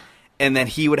herself, and then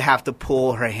he would have to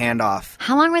pull her hand off.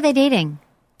 How long were they dating?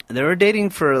 They were dating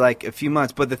for like a few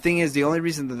months, but the thing is, the only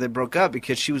reason that they broke up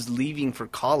because she was leaving for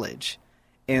college,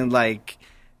 and like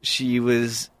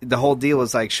the whole deal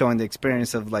was like showing the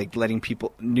experience of like letting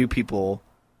new people.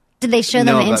 Did they show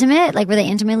them intimate? Like, were they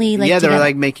intimately like? Yeah, they together? were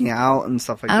like making out and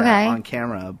stuff like Okay. that on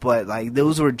camera. But like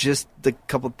those were just the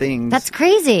couple things. That's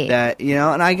crazy. That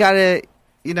and I gotta.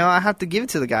 I have to give it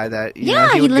to the guy that. He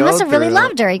must have really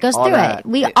loved her. He goes through it.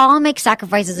 We all make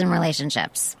sacrifices in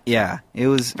relationships. Yeah, it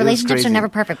was. Relationships are never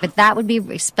perfect, but that would be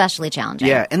especially challenging.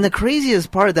 Yeah, and the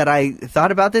craziest part that I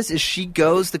thought about this is she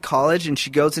goes to college and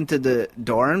she goes into the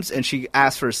dorms and she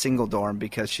asks for a single dorm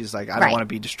because she's like, I don't want to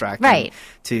be distracted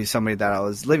to somebody that I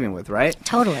was living with, right?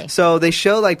 Totally. So they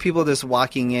show like people just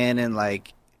walking in and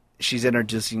like she's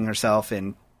introducing herself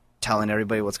and telling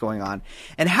everybody what's going on.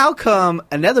 And how come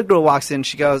another girl walks in,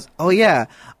 she goes, "Oh yeah,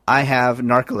 I have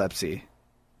narcolepsy."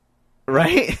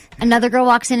 Right? Another girl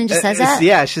walks in and just says that?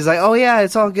 Yeah, she's like, "Oh yeah,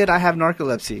 it's all good, I have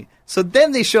narcolepsy." So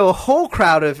then they show a whole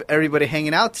crowd of everybody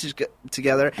hanging out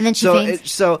together. And then she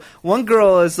faints? So one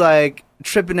girl is like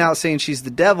tripping out saying she's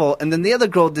the devil, and then the other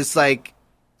girl just like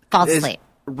falls asleep.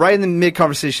 Right in the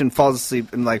mid-conversation, falls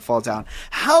asleep and like falls down.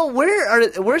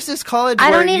 Where's this college? I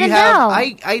don't even know.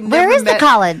 Where is the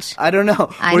college? I don't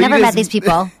know. I never met these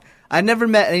people. I never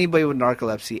met anybody with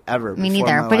narcolepsy ever. Me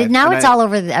neither. But now it's all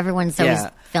over. Everyone's always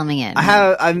filming it.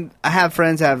 I have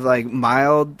friends that have like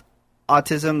mild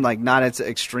autism, like not as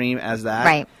extreme as that.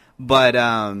 Right. But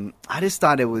I just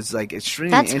thought it was like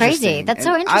extremely interesting. That's crazy. That's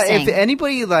so interesting. If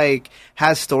anybody like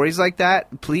has stories like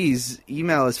that, please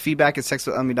email us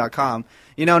feedback@sexwithemily.com.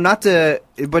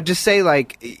 But just say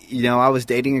like, I was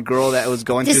dating a girl that was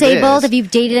going disabled. through this. If you've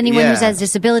dated anyone who has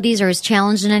disabilities or is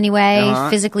challenged in any way,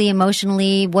 physically,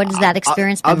 emotionally, what has that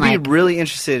experience been like? I'd be really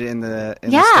interested in the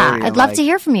story. I'd love to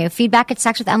hear from you.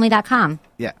 Feedback@sexwithemily.com.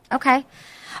 Yeah. Okay,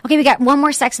 we got one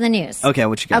more sex in the news. Okay,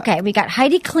 what you got? Okay, we got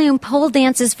Heidi Klum pole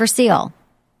dances for Seal.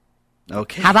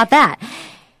 Okay. How about that?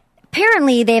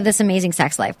 Apparently, they have this amazing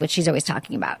sex life, which she's always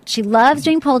talking about. She loves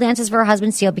doing pole dances for her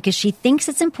husband, Seal, because she thinks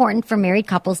it's important for married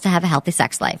couples to have a healthy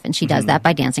sex life, and she does that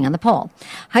by dancing on the pole.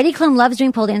 Heidi Klum loves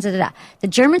doing pole dances. The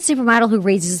German supermodel who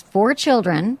raises 4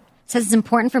 children says it's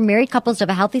important for married couples to have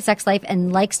a healthy sex life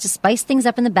and likes to spice things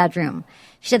up in the bedroom.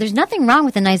 She said, "There's nothing wrong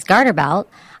with a nice garter belt.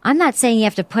 I'm not saying you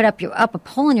have to put up a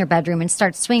pole in your bedroom and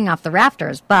start swinging off the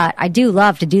rafters, but I do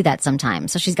love to do that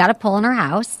sometimes." So she's got a pole in her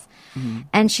house.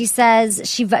 And she says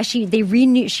she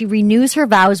renews her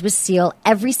vows with Seal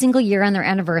every single year on their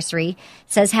anniversary.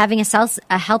 Says having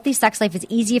a healthy sex life is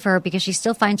easy for her because she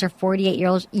still finds her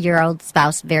 48-year-old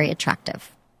spouse very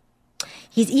attractive.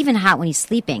 He's even hot when he's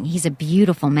sleeping. He's a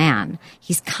beautiful man.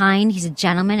 He's kind. He's a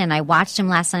gentleman. And I watched him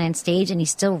last night on stage, and he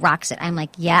still rocks it. I'm like,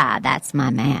 yeah, that's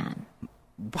my man.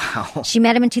 Wow. She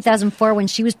met him in 2004 when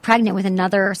she was pregnant with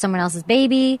someone else's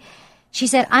baby. She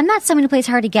said, "I'm not someone who plays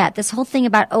hard to get. This whole thing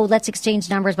about, let's exchange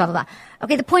numbers, blah, blah, blah."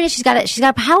 Okay, the point is she's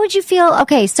got how would you feel?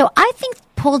 Okay, so I think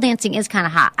pole dancing is kind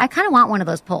of hot. I kind of want one of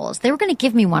those poles. They were going to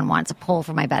give me one once, a pole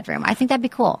for my bedroom. I think that'd be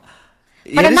cool.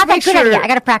 But I'm not that good at it yet. I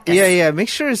got to practice. Yeah. Make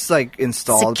sure it's like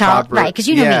installed proper. Right, because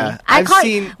you know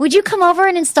me. Would you come over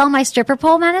and install my stripper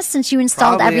pole, Menace, since you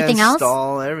installed everything else?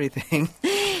 Install everything.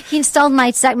 He installed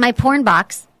my porn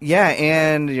box. Yeah,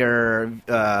 and your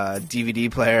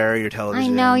DVD player, your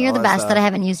television. I know, you're the best that I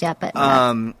haven't used yet. But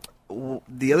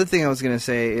the other thing I was going to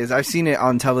say is I've seen it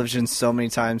on television so many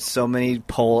times, so many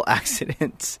pole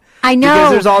accidents. I know.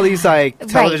 Because there's all these like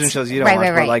television shows you don't watch,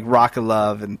 right. like Rock of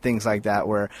Love and things like that,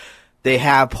 where they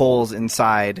have poles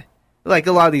inside. Like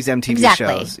a lot of these MTV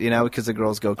shows, because the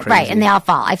girls go crazy. Right, and they all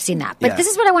fall. I've seen that. But this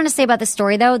is what I want to say about the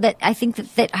story, though, that I think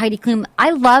that Heidi Klum, I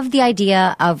love the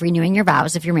idea of renewing your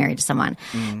vows if you're married to someone.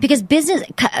 Because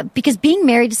being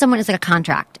married to someone is like a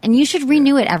contract. And you should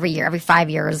renew it every year, every 5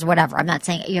 years, whatever. I'm not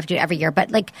saying you have to do it every year. But,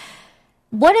 like,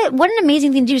 what an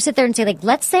amazing thing to do, sit there and say, like,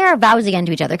 let's say our vows again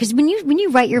to each other. Because when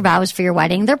you write your vows for your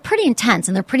wedding, they're pretty intense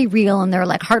and they're pretty real and they're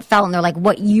like heartfelt and they're like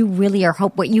what you really are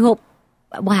what you hope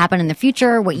will happen in the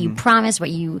future, what you promise, what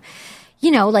you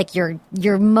know, like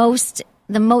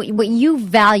what you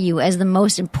value as the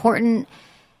most important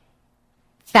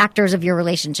factors of your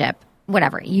relationship.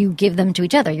 Whatever, you give them to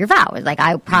each other, your vows. Like,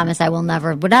 I promise I will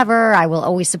never, whatever, I will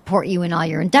always support you in all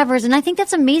your endeavors. And I think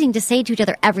that's amazing to say to each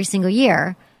other every single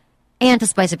year and to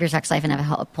spice up your sex life and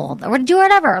have a pool or do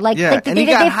whatever. Like, yeah, like and they you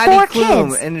got have Heidi 4 Klum,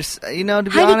 kids. and just, you know, to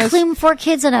be Heidi honest, Klum, 4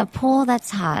 kids in a pool, that's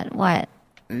hot. What?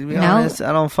 To be honest,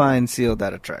 I don't find Seal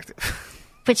that attractive.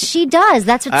 But she does.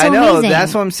 That's what's so I know. amazing.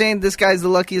 That's what I'm saying. This guy's the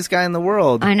luckiest guy in the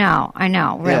world. I know.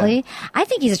 Really? Yeah. I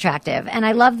think he's attractive. And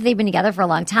I love that they've been together for a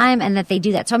long time and that they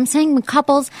do that. So I'm saying when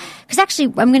couples, because actually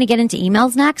I'm going to get into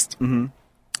emails next. Mm-hmm.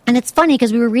 And it's funny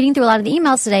because we were reading through a lot of the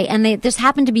emails today and they just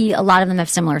happen to be, a lot of them have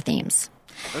similar themes.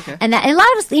 Okay. And a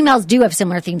lot of emails do have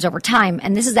similar themes over time.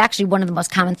 And this is actually one of the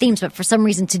most common themes. But for some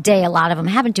reason today, a lot of them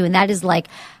happen to. And that is like,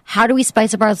 how do we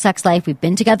spice up our sex life? We've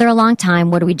been together a long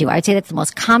time. What do we do? I'd say that's the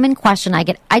most common question I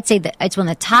get. I'd say that it's one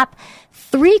of the top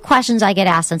 3 questions I get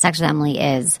asked on Sex with Emily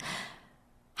is,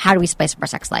 how do we spice up our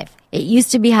sex life? It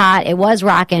used to be hot. It was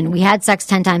rocking. We had sex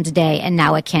 10 times a day. And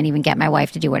now I can't even get my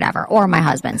wife to do whatever. Or my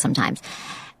husband sometimes.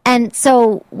 And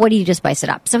so what do you do to spice it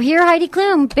up? So here, Heidi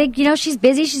Klum, big, you know, she's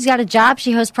busy. She's got a job.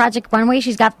 She hosts Project Runway.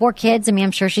 She's got 4 kids. I mean,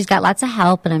 I'm sure she's got lots of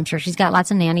help and I'm sure she's got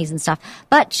lots of nannies and stuff.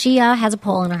 But she has a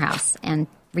pole in her house and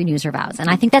renews her vows. And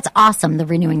I think that's awesome, the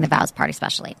renewing the vows part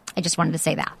especially. I just wanted to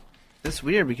say that. That's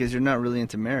weird because you're not really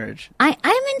into marriage. I'm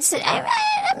into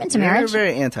marriage. You're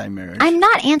very anti-marriage. I'm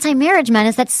not anti-marriage,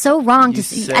 Menace. That's so wrong.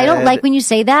 I don't like when you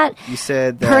say that. You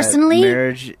said that personally,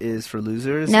 marriage is for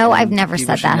losers. No, I've never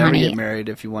said that, never honey. Get married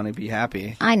if you want to be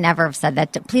happy. I never have said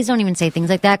that. Please don't even say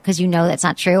things like that because you know that's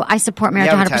not true. I support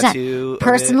marriage You have 100%. a tattoo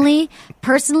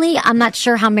Personally, I'm not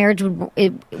sure how marriage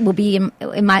will be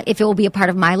if it will be a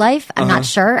part of my life. I'm not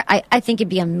sure. I think it'd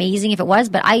be amazing if it was,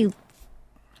 but I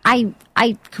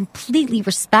completely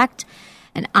respect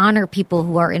and honor people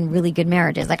who are in really good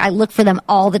marriages. Like, I look for them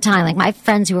all the time. Like, my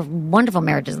friends who have wonderful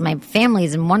marriages, my family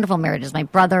is in wonderful marriages. My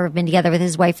brother has been together with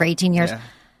his wife for 18 years. Yeah.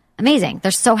 Amazing.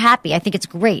 They're so happy. I think it's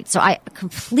great. So I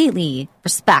completely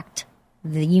respect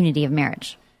the unity of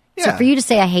marriage. Yeah. So for you to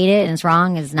say I hate it and it's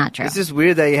wrong is not true. It's just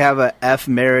weird that you have a F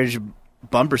marriage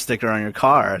bumper sticker on your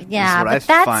car. Yeah, but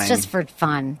that's just for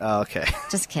fun. Oh, okay.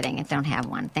 Just kidding. I don't have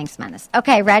one. Thanks, Menace.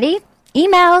 Okay, ready?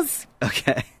 Emails.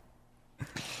 Okay.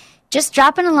 Just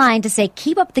dropping a line to say,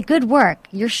 keep up the good work.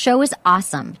 Your show is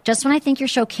awesome. Just when I think your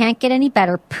show can't get any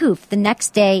better, poof, the next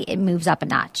day it moves up a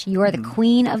notch. You are the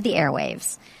queen of the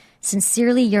airwaves.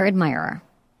 Sincerely, your admirer.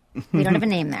 We don't have a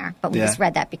name there, but we just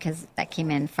read that because that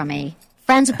came in from a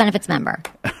Friends with Benefits member.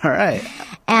 All right.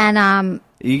 And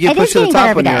you get pushed to the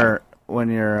top when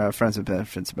you're Friends with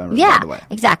Benefits member, by the way.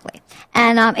 Exactly.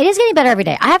 And it is getting better every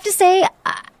day. I have to say,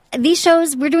 these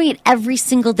shows, we're doing it every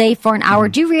single day for an hour.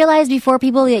 Do you realize before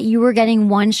people that you were getting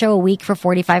one show a week for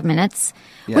 45 minutes,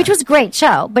 which was a great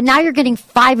show, but now you're getting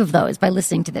 5 of those by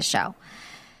listening to this show,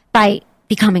 by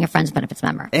becoming a Friends with Benefits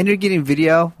member. And you're getting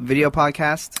video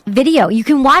podcast? Video. You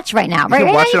can watch right now. Right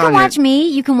now you can watch me.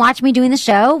 You can watch me doing the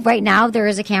show. Right now there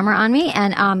is a camera on me,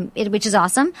 and which is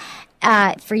awesome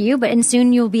for you, and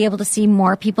soon you'll be able to see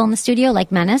more people in the studio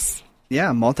like Menace.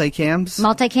 Yeah, multicams.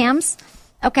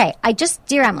 Okay,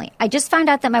 dear Emily, I just found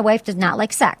out that my wife does not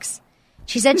like sex.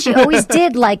 She said she always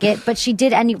did like it, but she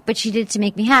did it to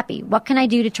make me happy. What can I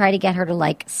do to try to get her to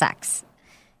like sex?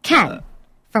 Ken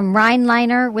from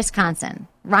Rhinelaner, Wisconsin.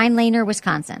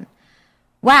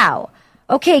 Wow.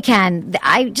 Okay, Ken.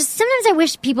 Sometimes I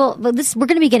wish people. We're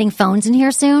going to be getting phones in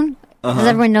here soon. Does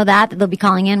everyone know that they'll be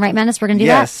calling in, right, Menace? We're going to do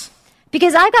that.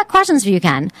 Because I've got questions for you,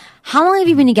 Ken. How long have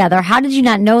you been together? How did you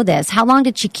not know this? How long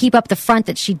did she keep up the front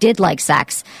that she did like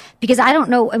sex? Because I don't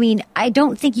know. I mean, I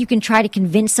don't think you can try to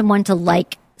convince someone to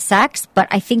like sex, but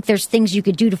I think there's things you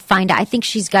could do to find out. I think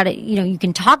she's got to, you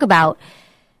can talk about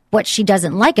what she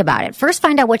doesn't like about it. First,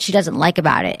 find out what she doesn't like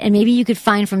about it. And maybe you could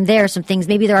find from there some things.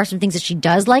 Maybe there are some things that she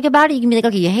does like about it. You can be like,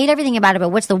 okay, you hate everything about it, but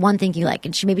what's the one thing you like?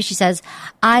 And maybe she says,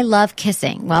 I love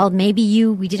kissing. Well, maybe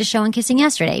we did a show on kissing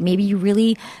yesterday. Maybe you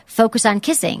really focus on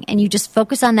kissing and you just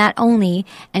focus on that only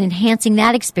and enhancing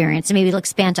that experience. And maybe it'll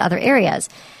expand to other areas.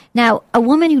 Now, a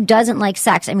woman who doesn't like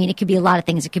sex, I mean, it could be a lot of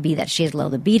things. It could be that she has low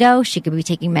libido. She could be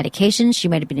taking medications. She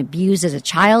might have been abused as a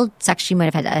child. She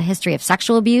might have had a history of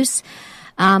sexual abuse.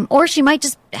 Or she might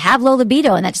just have low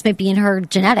libido, and that just might be in her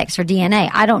genetics, her DNA.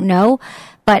 I don't know.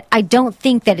 But I don't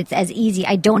think that it's as easy.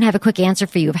 I don't have a quick answer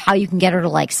for you of how you can get her to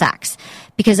like sex.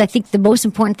 Because I think the most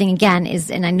important thing, again,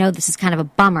 is, and I know this is kind of a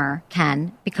bummer,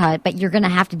 Ken, but you're going to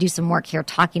have to do some work here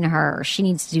talking to her, or she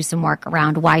needs to do some work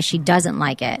around why she doesn't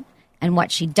like it and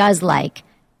what she does like.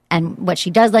 And what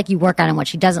she does like, you work on, and what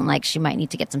she doesn't like, she might need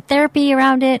to get some therapy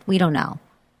around it. We don't know.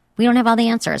 We don't have all the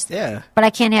answers. Yeah. But I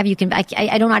can't have you,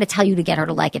 I don't know how to tell you to get her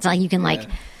to like it. It's not like you can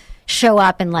show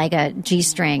up in like a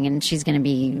G-string and she's going to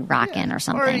be rocking or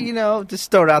something. Or,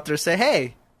 just throw it out there and say,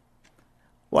 hey,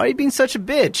 why are you being such a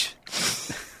bitch?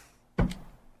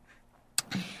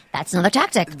 That's another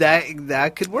tactic.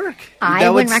 That could work. I that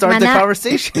would wouldn't start recommend the that.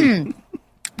 Conversation.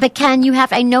 But Ken,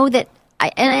 I know that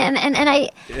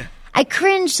I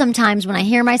cringe sometimes when I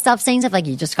hear myself saying stuff like,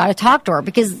 you just got to talk to her.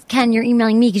 Because, Ken, you're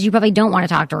emailing me because you probably don't want to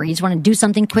talk to her. You just want to do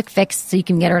something quick fix so you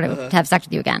can get her to have sex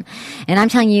with you again. And I'm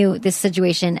telling you, this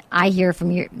situation, what I hear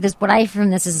from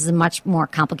this is a much more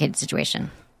complicated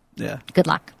situation. Yeah. Good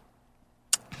luck.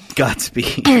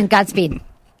 Godspeed. Godspeed.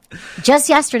 Just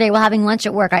yesterday, while having lunch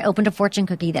at work, I opened a fortune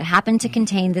cookie that happened to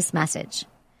contain this message.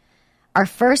 Our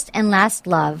first and last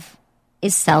love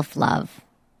is self-love.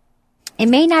 It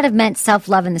may not have meant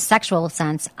self-love in the sexual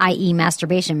sense, i.e.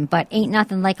 masturbation, but ain't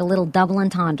nothing like a little double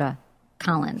entendre.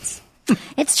 Collins.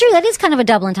 It's true. That is kind of a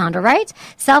double entendre, right?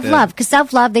 Self-love. Because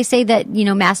self-love, they say that,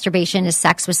 masturbation is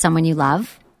sex with someone you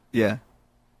love. Yeah.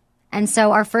 And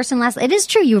so our first and last, it is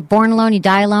true. You were born alone, you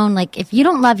die alone. Like, if you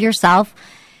don't love yourself,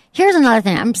 here's another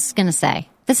thing I'm just going to say.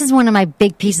 This is one of my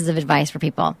big pieces of advice for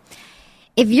people.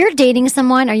 If you're dating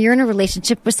someone or you're in a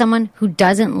relationship with someone who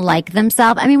doesn't like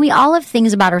themselves, we all have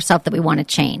things about ourselves that we want to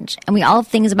change. And we all have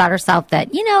things about ourselves that,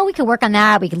 we could work on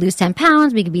that. We could lose 10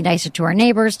 pounds. We could be nicer to our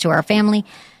neighbors, to our family.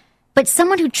 But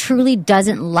someone who truly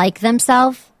doesn't like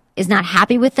themselves, is not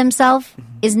happy with themselves,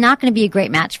 is not going to be a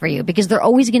great match for you, because they're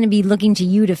always going to be looking to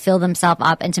you to fill themselves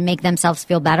up and to make themselves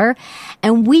feel better.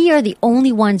 And we are the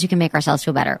only ones who can make ourselves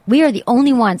feel better. We are the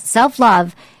only ones.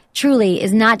 Self-love truly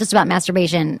is not just about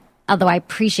masturbation. Although I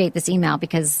appreciate this email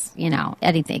because,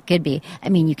 anything it could be.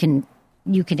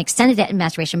 You can extend it to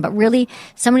masturbation, but really,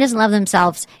 someone who doesn't love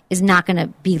themselves is not going to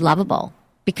be lovable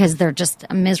because they're just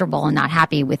miserable and not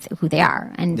happy with who they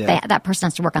are. And that person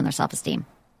has to work on their self-esteem.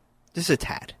 Just a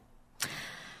tad.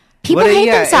 People hate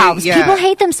themselves. People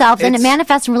hate themselves, and it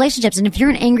manifests in relationships. And if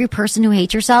you're an angry person who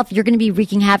hates yourself, you're going to be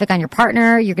wreaking havoc on your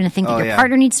partner. You're going to think that your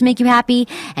partner needs to make you happy,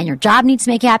 and your job needs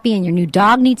to make you happy, and your new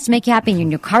dog needs to make you happy, and your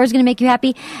new car is going to make you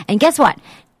happy. And guess what?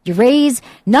 You raise,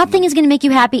 nothing is going to make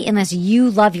you happy unless you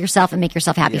love yourself and make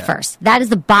yourself happy first. That is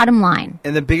the bottom line.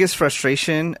 And the biggest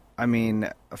frustration,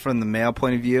 from the male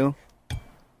point of view,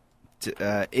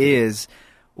 is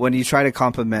when you try to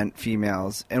compliment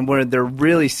females and where they're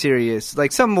really serious.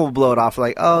 Like, some will blow it off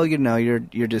like, oh, you're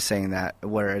just saying that,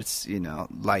 where it's,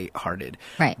 lighthearted.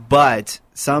 Right. But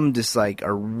some just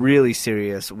are really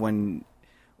serious when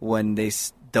they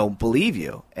don't believe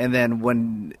you. And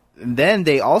then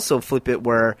they also flip it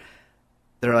where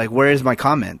they're like, where's my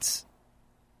comments?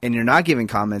 And you're not giving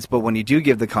comments, but when you do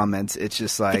give the comments, it's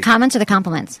just like... The comments or the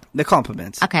compliments? The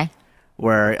compliments. Okay.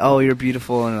 Where, oh, you're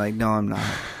beautiful, and like, no, I'm not.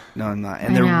 No, I'm not.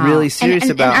 And they're really serious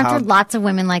about and how... aren't there lots of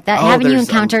women like that? Haven't you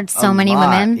encountered so many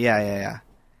women? Yeah.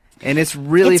 And it's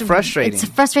really frustrating. It's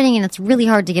frustrating, and it's really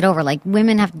hard to get over. Like,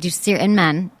 women have to do... and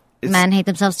men. Men hate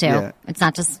themselves, too. Yeah. It's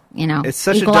not just, It's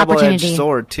such a double-edged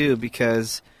sword, too,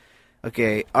 because...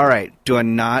 Okay, all right. Do I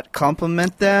not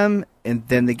compliment them, and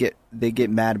then they get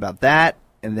mad about that?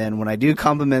 And then when I do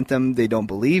compliment them, they don't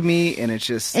believe me, and it's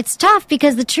just... It's tough,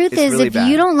 because the truth is, really if bad.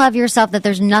 you don't love yourself, that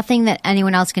there's nothing that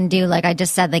anyone else can do. Like I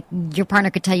just said, like, your partner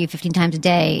could tell you 15 times a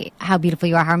day how beautiful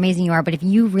you are, how amazing you are, but if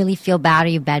you really feel bad or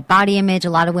you have bad body image,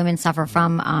 a lot of women suffer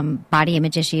from body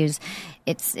image issues,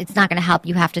 it's not going to help.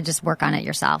 You have to just work on it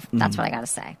yourself. That's what I got to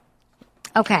say.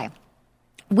 Okay.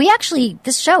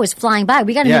 This show is flying by.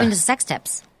 We got to move into sex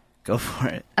tips. Go for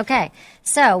it. Okay.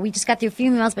 So we just got through a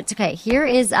few emails, but it's okay. Here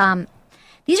is...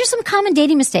 these are some common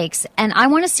dating mistakes, and I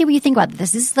want to see what you think about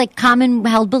this. This is like common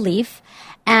held belief,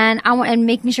 and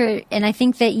making sure. And I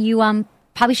think that you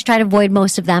probably should try to avoid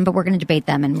most of them, but we're going to debate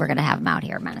them, and we're going to have them out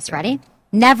here. Menace, ready?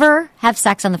 Never have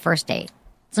sex on the first date.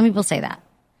 Some people say that.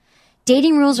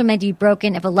 Dating rules are meant to be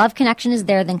broken. If a love connection is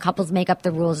there, then couples make up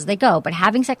the rules as they go. But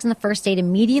having sex on the first date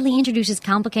immediately introduces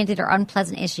complicated or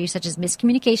unpleasant issues such as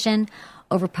miscommunication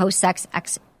over post-sex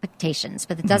expectations.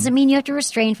 But that doesn't mean you have to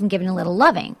refrain from giving a little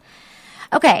loving.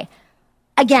 Okay,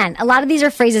 again, a lot of these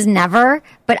are phrases never,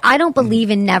 but I don't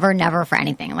believe in never, never for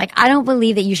anything. Like, I don't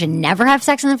believe that you should never have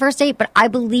sex on the first date, but I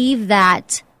believe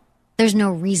that there's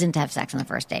no reason to have sex on the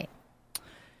first date.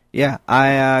 Yeah,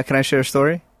 can I share a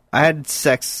story? I had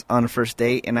sex on a first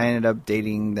date, and I ended up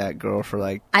dating that girl for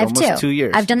like I have almost 2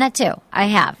 years. I've done that too. I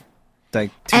have.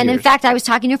 Like 2 and years. in fact, I was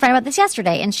talking to a friend about this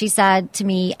yesterday, and she said to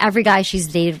me, every guy she's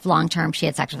dated long term, she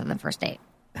had sex with on the first date.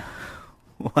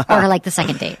 Wow. Or like the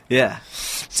second date. Yeah.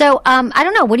 So I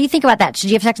don't know. What do you think about that? Should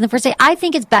you have sex on the first date? I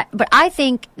think it's better, but I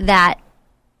think that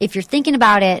if you're thinking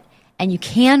about it and you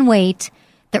can wait,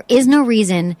 there is no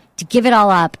reason to give it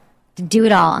all up, to do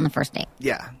it all on the first date.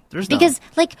 Yeah. Because,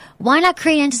 like, why not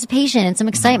create anticipation and some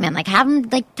excitement? Like, have them,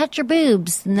 like, touch your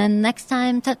boobs and then next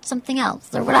time touch something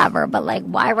else or whatever. But, like,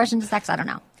 why rush into sex? I don't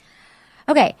know.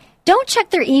 Okay. Don't check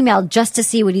their email just to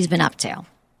see what he's been up to.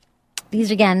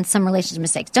 These are, again, some relationship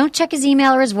mistakes. Don't check his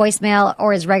email or his voicemail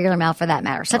or his regular mail for that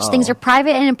matter. Such things are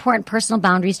private and important personal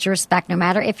boundaries to respect no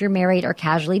matter if you're married or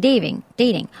casually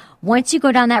dating. Once you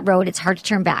go down that road, it's hard to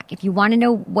turn back. If you want to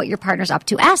know what your partner's up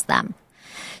to, ask them.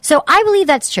 So I believe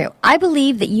that's true. I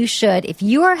believe that you should, if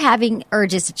you are having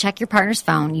urges to check your partner's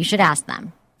phone, you should ask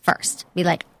them first. Be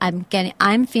like,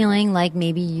 I'm feeling like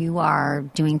maybe you are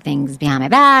doing things behind my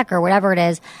back or whatever it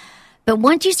is. But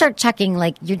once you start checking,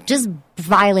 like, you're just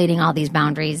violating all these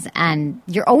boundaries, and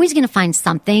you're always going to find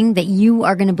something that you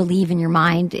are going to believe in your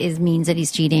mind means that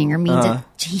he's cheating or means that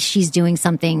she's doing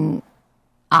something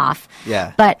off.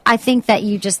 Yeah. But I think that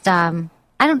you just, I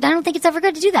don't think it's ever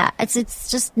good to do that.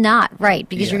 It's just not right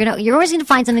because you're always going to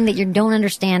find something that you don't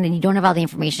understand and you don't have all the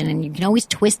information, and you can always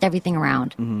twist everything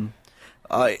around. Mm-hmm.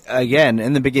 Again,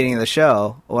 in the beginning of the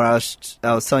show, when I was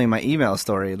telling you my email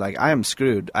story, like, I am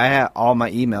screwed. I had all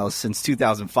my emails since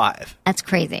 2005. That's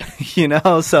crazy.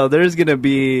 So there's going to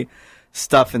be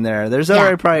stuff in there. There's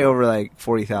already probably over like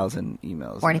 40,000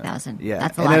 emails. 40,000. Yeah.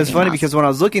 That's a and lot. It was funny because when I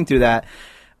was looking through that,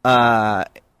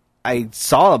 I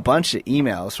saw a bunch of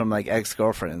emails from like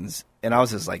ex-girlfriends, and I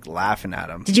was just like laughing at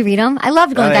them. Did you read them? I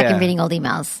loved going back and reading old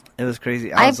emails. It was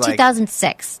crazy. I have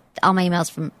 2006. All my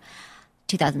emails from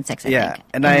 2006, I think. Yeah,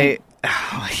 and oh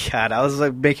my God, I was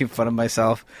like making fun of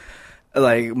myself.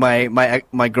 Like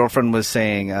my girlfriend was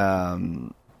saying,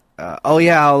 "Oh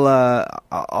yeah,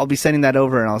 I'll be sending that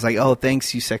over," and I was like, "Oh,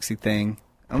 thanks, you sexy thing."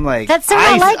 I'm like, that's so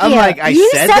not like you. I'm like, you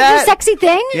said that? You sexy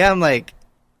thing? Yeah, I'm like,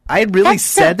 I really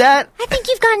said that? I think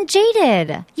you've gotten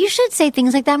jaded. You should say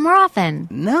things like that more often.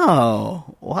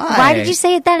 No, why? Why did you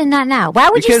say it then and not now? Why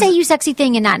would you say you sexy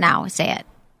thing and not now? Say it.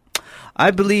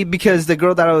 I believe because the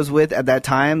girl that I was with at that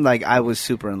time, like, I was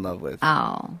super in love with.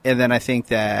 Oh. And then I think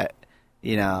that,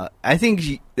 being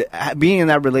in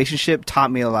that relationship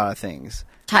taught me a lot of things.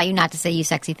 Taught you not to say you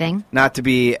sexy thing? Not to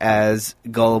be as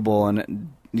gullible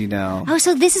and, Oh,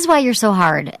 so this is why you're so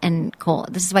hard and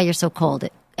cold. This is why you're so cold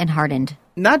and hardened.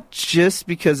 Not just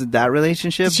because of that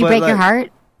relationship. Did she break your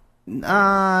heart?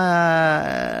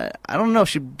 I don't know if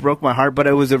she broke my heart, but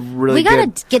it was a really good... We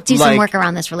gotta do some work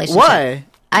around this relationship. Why?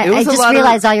 I just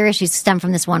realized all your issues stem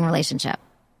from this one relationship.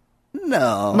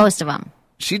 No. Most of them.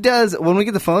 She does. When we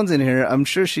get the phones in here, I'm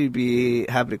sure she'd be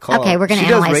happy to call. Okay, we're going to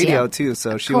analyze you. She does radio, too,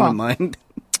 so she wouldn't mind.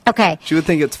 Okay. She would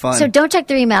think it's fun. So don't check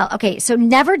their email. Okay, so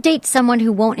never date someone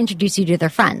who won't introduce you to their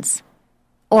friends.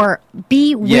 Or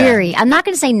be weary. I'm not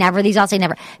going to say never. These all say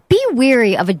never. Be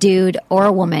weary of a dude or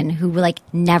a woman who, like,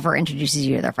 never introduces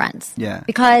you to their friends. Yeah.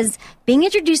 Because being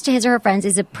introduced to his or her friends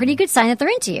is a pretty good sign that they're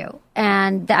into you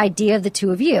and the idea of the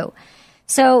two of you.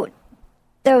 So,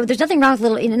 though there's nothing wrong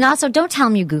with and also don't tell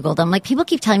them you Googled them. Like, people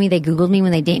keep telling me they Googled me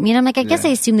when they date me, and I'm like, I guess I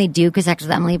assume they do because sex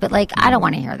with Emily, but, like, I don't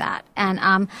want to hear that.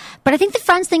 And but I think the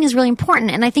friends thing is really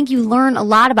important, and I think you learn a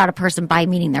lot about a person by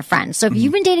meeting their friends. So if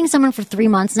you've been dating someone for 3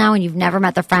 months now and you've never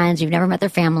met their friends, you've never met their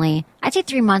family, I'd say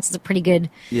 3 months is a pretty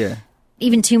good. Yeah.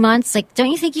 Even 2 months, like,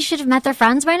 don't you think you should have met their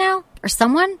friends by now or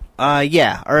someone?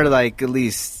 Yeah, or like at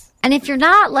least. And if you're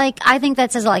not, like, I think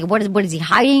that says, like, what is he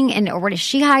hiding, or what is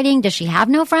she hiding? Does she have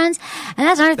no friends? And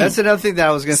that's another thing. That's another thing that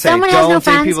I was going to say. Someone has no Don't date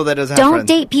friends. people that doesn't have friends. Don't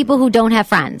date people who don't have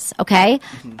friends, okay?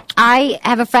 Mm-hmm. I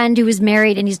have a friend who was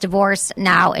married and he's divorced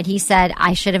now, and he said,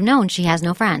 I should have known she has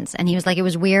no friends. And he was like, it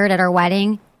was weird at our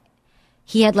wedding.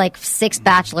 He had, like, 6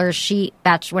 bachelors,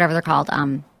 whatever they're called.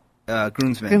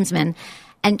 Groomsmen.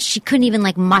 And she couldn't even,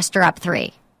 like, muster up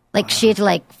 3. Like, she had to,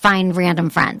 like, find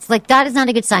random friends. Like, that is not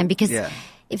a good sign because... Yeah.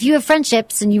 If you have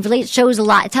friendships and you relate, it tells a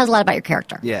lot about your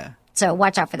character. Yeah. So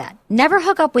watch out for that. Never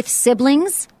hook up with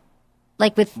siblings,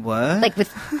 like with what? Like with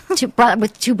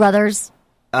two brothers.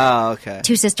 Oh, okay.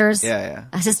 2 sisters. Yeah.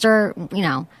 A sister,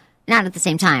 not at the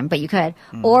same time, but you could.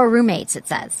 Or roommates, it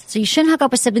says. So you shouldn't hook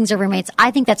up with siblings or roommates.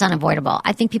 I think that's unavoidable.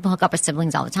 I think people hook up with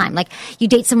siblings all the time. Like, you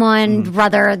date someone,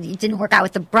 brother, it didn't work out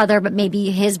with the brother, but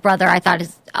maybe his brother, I thought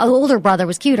his older brother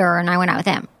was cuter, and I went out with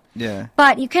him. Yeah.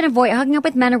 But you can avoid hooking up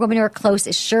with men or women who are close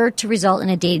is sure to result in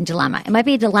a dating dilemma. It might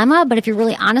be a dilemma, but if you're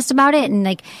really honest about it and,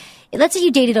 like, let's say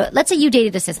you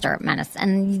dated a sister, Menace,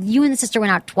 and you and the sister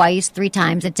went out twice, 3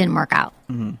 times. It didn't work out.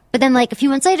 Mm-hmm. But then, like, a few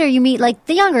months later, you meet, like,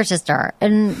 the younger sister,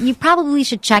 and you probably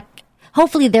should check.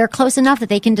 Hopefully, they're close enough that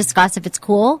they can discuss if it's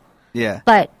cool. Yeah.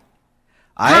 But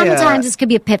common times, this could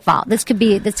be a pitfall. This could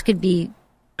be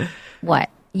what?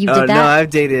 You did that? No, I've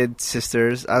dated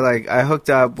sisters. I hooked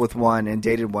up with one and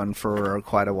dated one for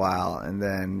quite a while, and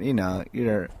then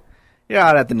you're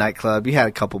out at the nightclub. You had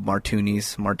a couple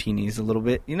martinis, a little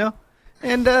bit, and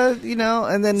and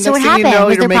then so next what thing happened? you know,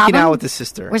 Was you're there making problem? out with the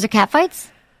sister. Was there catfights?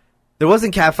 There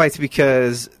wasn't catfights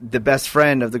because the best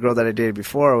friend of the girl that I dated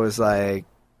before was like,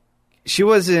 she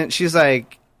wasn't. She's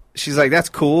like, that's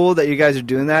cool that you guys are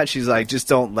doing that. She's like, just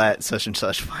don't let such and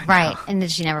such find out. Right, and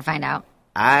did she never find out?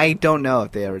 I don't know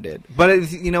if they ever did.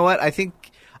 But you know what? I think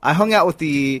I hung out with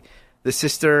the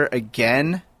sister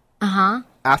again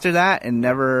after that and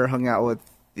never hung out with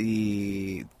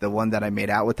the one that I made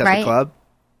out with at the club.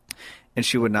 And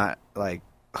she would not, like,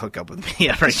 hook up with me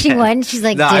ever again. She wouldn't? She's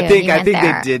like, no, dude, I think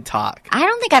they did talk. I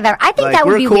don't think I've ever. I think like, that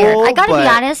would be cool, weird. I gotta be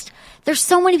honest. There's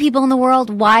so many people in the world.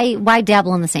 Why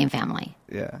dabble in the same family?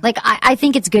 Yeah. Like, I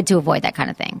think it's good to avoid that kind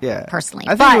of thing. Yeah. Personally.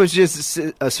 I think it was just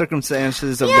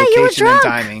circumstances of you were location and drunk.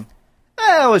 timing.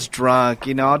 I was drunk.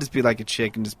 I'll just be like a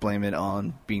chick and just blame it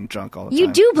on being drunk all the time.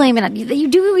 You do blame it on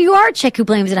you are a chick who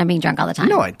blames it on being drunk all the time.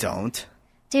 No, I don't.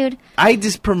 Dude. I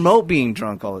just promote being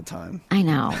drunk all the time. I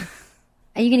know.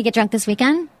 Are you going to get drunk this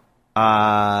weekend?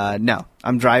 No.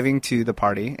 I'm driving to the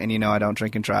party, and I don't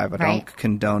drink and drive. I don't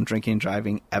condone drinking and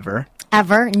driving ever.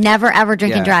 Ever? Never, ever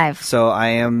drink and drive. So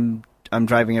I'm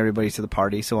driving everybody to the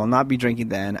party, so I'll not be drinking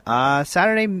then.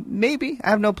 Saturday, maybe.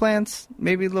 I have no plans.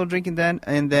 Maybe a little drinking then.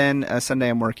 And then Sunday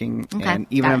I'm working. Okay, and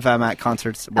even if I'm at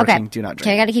concerts working, do not drink.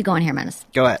 Okay, I got to keep going here, Menace.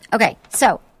 Go ahead. Okay,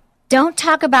 so don't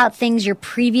talk about things your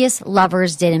previous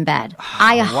lovers did in bed.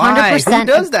 I 100%. Why? Who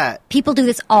does that? People do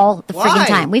this all the freaking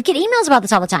time. We get emails about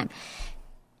this all the time.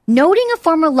 Noting a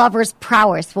former lover's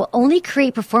prowess will only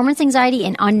create performance anxiety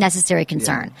and unnecessary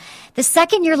concern. Yeah. The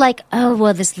second you're like, oh,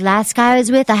 well, this last guy I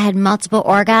was with, I had multiple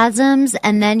orgasms,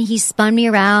 and then he spun me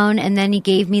around, and then he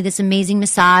gave me this amazing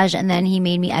massage, and then he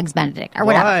made me Eggs Benedict, or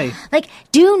whatever. Why? Like,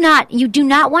 you do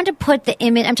not want to put the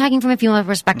image, I'm talking from a female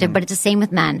perspective, but it's the same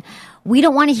with men. We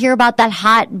don't want to hear about that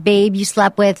hot babe you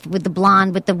slept with the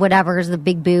blonde, with the whatevers, the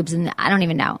big boobs, and I don't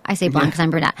even know. I say blonde because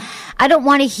I'm brunette. I don't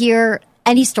want to hear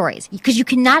any stories because you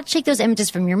cannot shake those images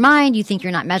from your mind. You think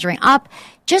you're not measuring up.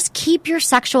 Just keep your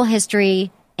sexual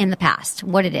history in the past,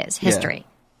 what it is, history.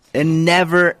 Yeah. And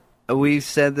never, we've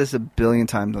said this a billion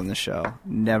times on the show,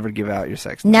 never give out your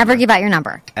sex number. Never give out your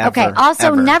number. Ever, okay,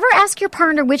 also, ever. never ask your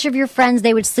partner which of your friends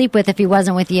they would sleep with if he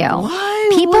wasn't with you.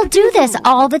 Why? People do this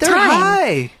all the They're time.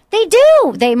 High. They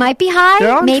do. They might be high.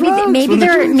 They're on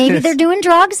drugs They're doing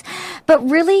drugs. But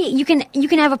really, you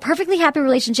can have a perfectly happy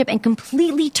relationship and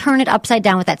completely turn it upside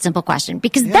down with that simple question.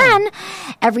 Because then,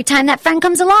 every time that friend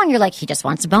comes along, you're like, he just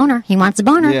wants a boner. He wants a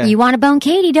boner. Yeah. You want to bone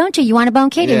Katie, don't you? You want to bone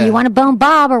Katie. Yeah. You want to bone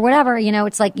Bob or whatever.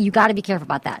 It's like you got to be careful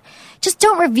about that. Just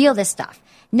don't reveal this stuff.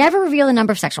 Never reveal the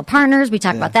number of sexual partners. We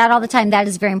talk about that all the time. That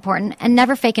is very important. And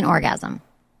never fake an orgasm.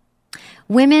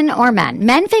 Women or men.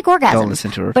 Men fake orgasms. Don't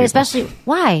listen to her. But people. especially,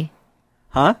 why?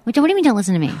 Huh? What do you mean don't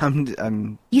listen to me?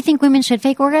 I'm You think women should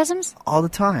fake orgasms? all the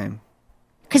time.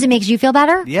 Because it makes you feel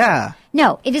better? Yeah.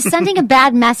 No, it is sending a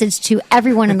bad message to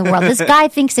everyone in the world. This guy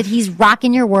thinks that he's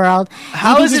rocking your world.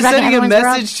 How is it sending a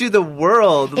message to the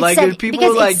world? Like, are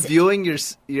people like viewing your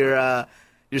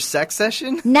sex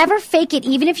session? Never fake it,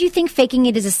 even if you think faking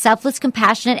it is a selfless,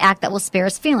 compassionate act that will spare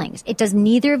us feelings. It does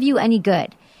neither of you any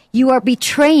good. You are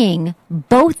betraying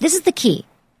both. This is the key.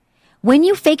 When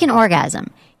you fake an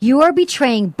orgasm, you are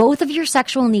betraying both of your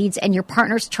sexual needs and your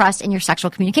partner's trust in your sexual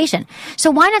communication.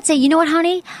 So why not say, you know what,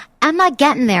 honey? I'm not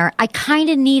getting there. I kind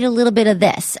of need a little bit of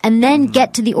this and then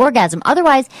get to the orgasm.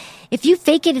 Otherwise, if you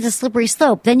fake it, it's a slippery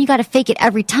slope. Then you got to fake it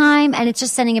every time and it's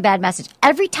just sending a bad message.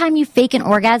 Every time you fake an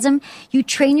orgasm, you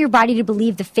train your body to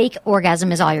believe the fake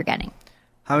orgasm is all you're getting.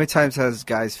 How many times has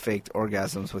guys faked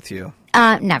orgasms with you?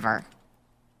 Never.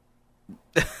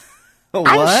 What?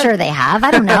 I'm sure they have.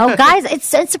 I don't know. Guys,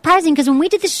 it's surprising because when we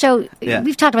did this show,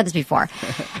 we've talked about this before.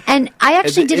 And I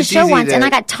actually did a show once and I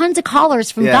got tons of callers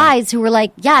from guys who were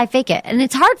like, yeah, I fake it. And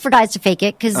it's hard for guys to fake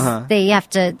it because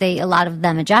a lot of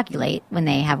them ejaculate when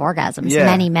they have orgasms. Yeah.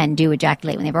 Many men do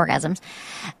ejaculate when they have orgasms.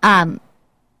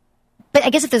 But I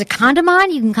guess if there's a condom on,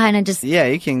 you can kind of just. Yeah,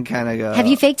 you can kind of go. Have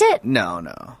you faked it?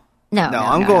 No.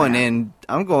 I'm going in.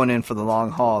 I'm going in for the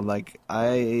long haul. Like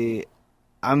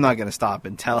I'm not going to stop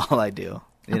until I do,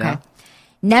 you know?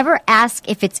 Never ask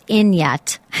if it's in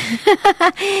yet.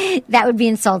 That would be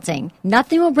insulting.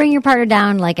 Nothing will bring your partner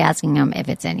down like asking them if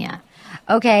it's in yet.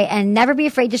 Okay, and never be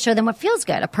afraid to show them what feels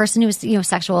good. A person who's,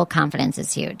 sexual confidence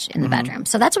is huge in the bedroom.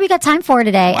 So that's what we got time for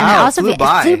today. Wow, and I also it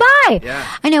flew by. Yeah.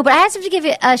 I know, but I also have to give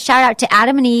a shout out to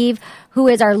Adam and Eve, who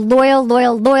is our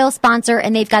loyal sponsor,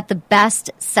 and they've got the best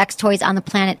sex toys on the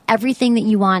planet. Everything that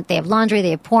you want. They have laundry,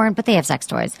 they have porn, but they have sex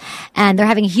toys. And they're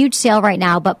having a huge sale right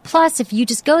now. But plus, if you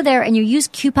just go there and you use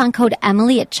coupon code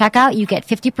Emily at checkout, you get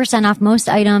 50% off most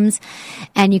items,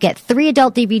 and you get 3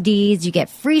 adult DVDs, you get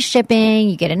free shipping,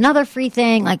 you get another free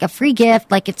thing, like a free gift.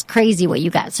 Like, it's crazy what you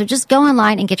got. So just go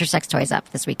online and get your sex toys up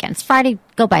this weekend. It's Friday.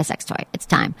 Go buy a sex toy. It's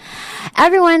time.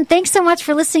 Everyone, thanks so much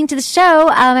for listening to the show.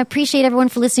 I appreciate everyone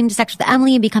for listening to Sex with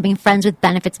Emily and becoming friends with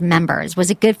Benefits members.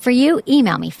 Was it good for you?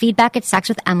 Email me,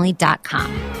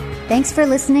 feedback@sexwithemily.com. Thanks for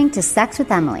listening to Sex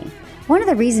with Emily. One of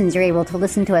the reasons you're able to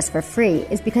listen to us for free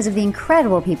is because of the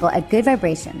incredible people at Good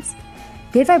Vibrations.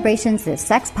 Good Vibrations is a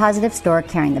sex-positive store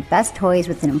carrying the best toys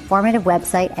with an informative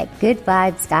website at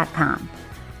goodvibes.com.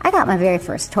 I got my very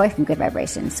first toy from Good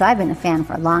Vibrations, so I've been a fan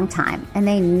for a long time, and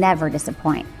they never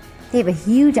disappoint. They have a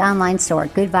huge online store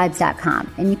at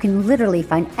goodvibes.com, and you can literally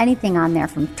find anything on there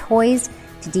from toys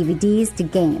to DVDs to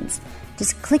games.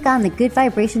 Just click on the Good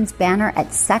Vibrations banner at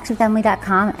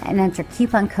sexwithemily.com and enter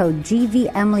coupon code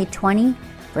GVEmily20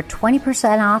 for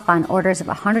 20% off on orders of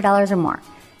 $100 or more.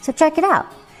 So check it out.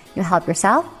 You'll help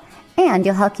yourself, and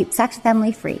you'll help keep Sex with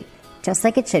Emily free, just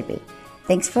like it should be.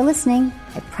 Thanks for listening.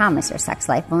 I promise your sex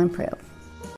life will improve.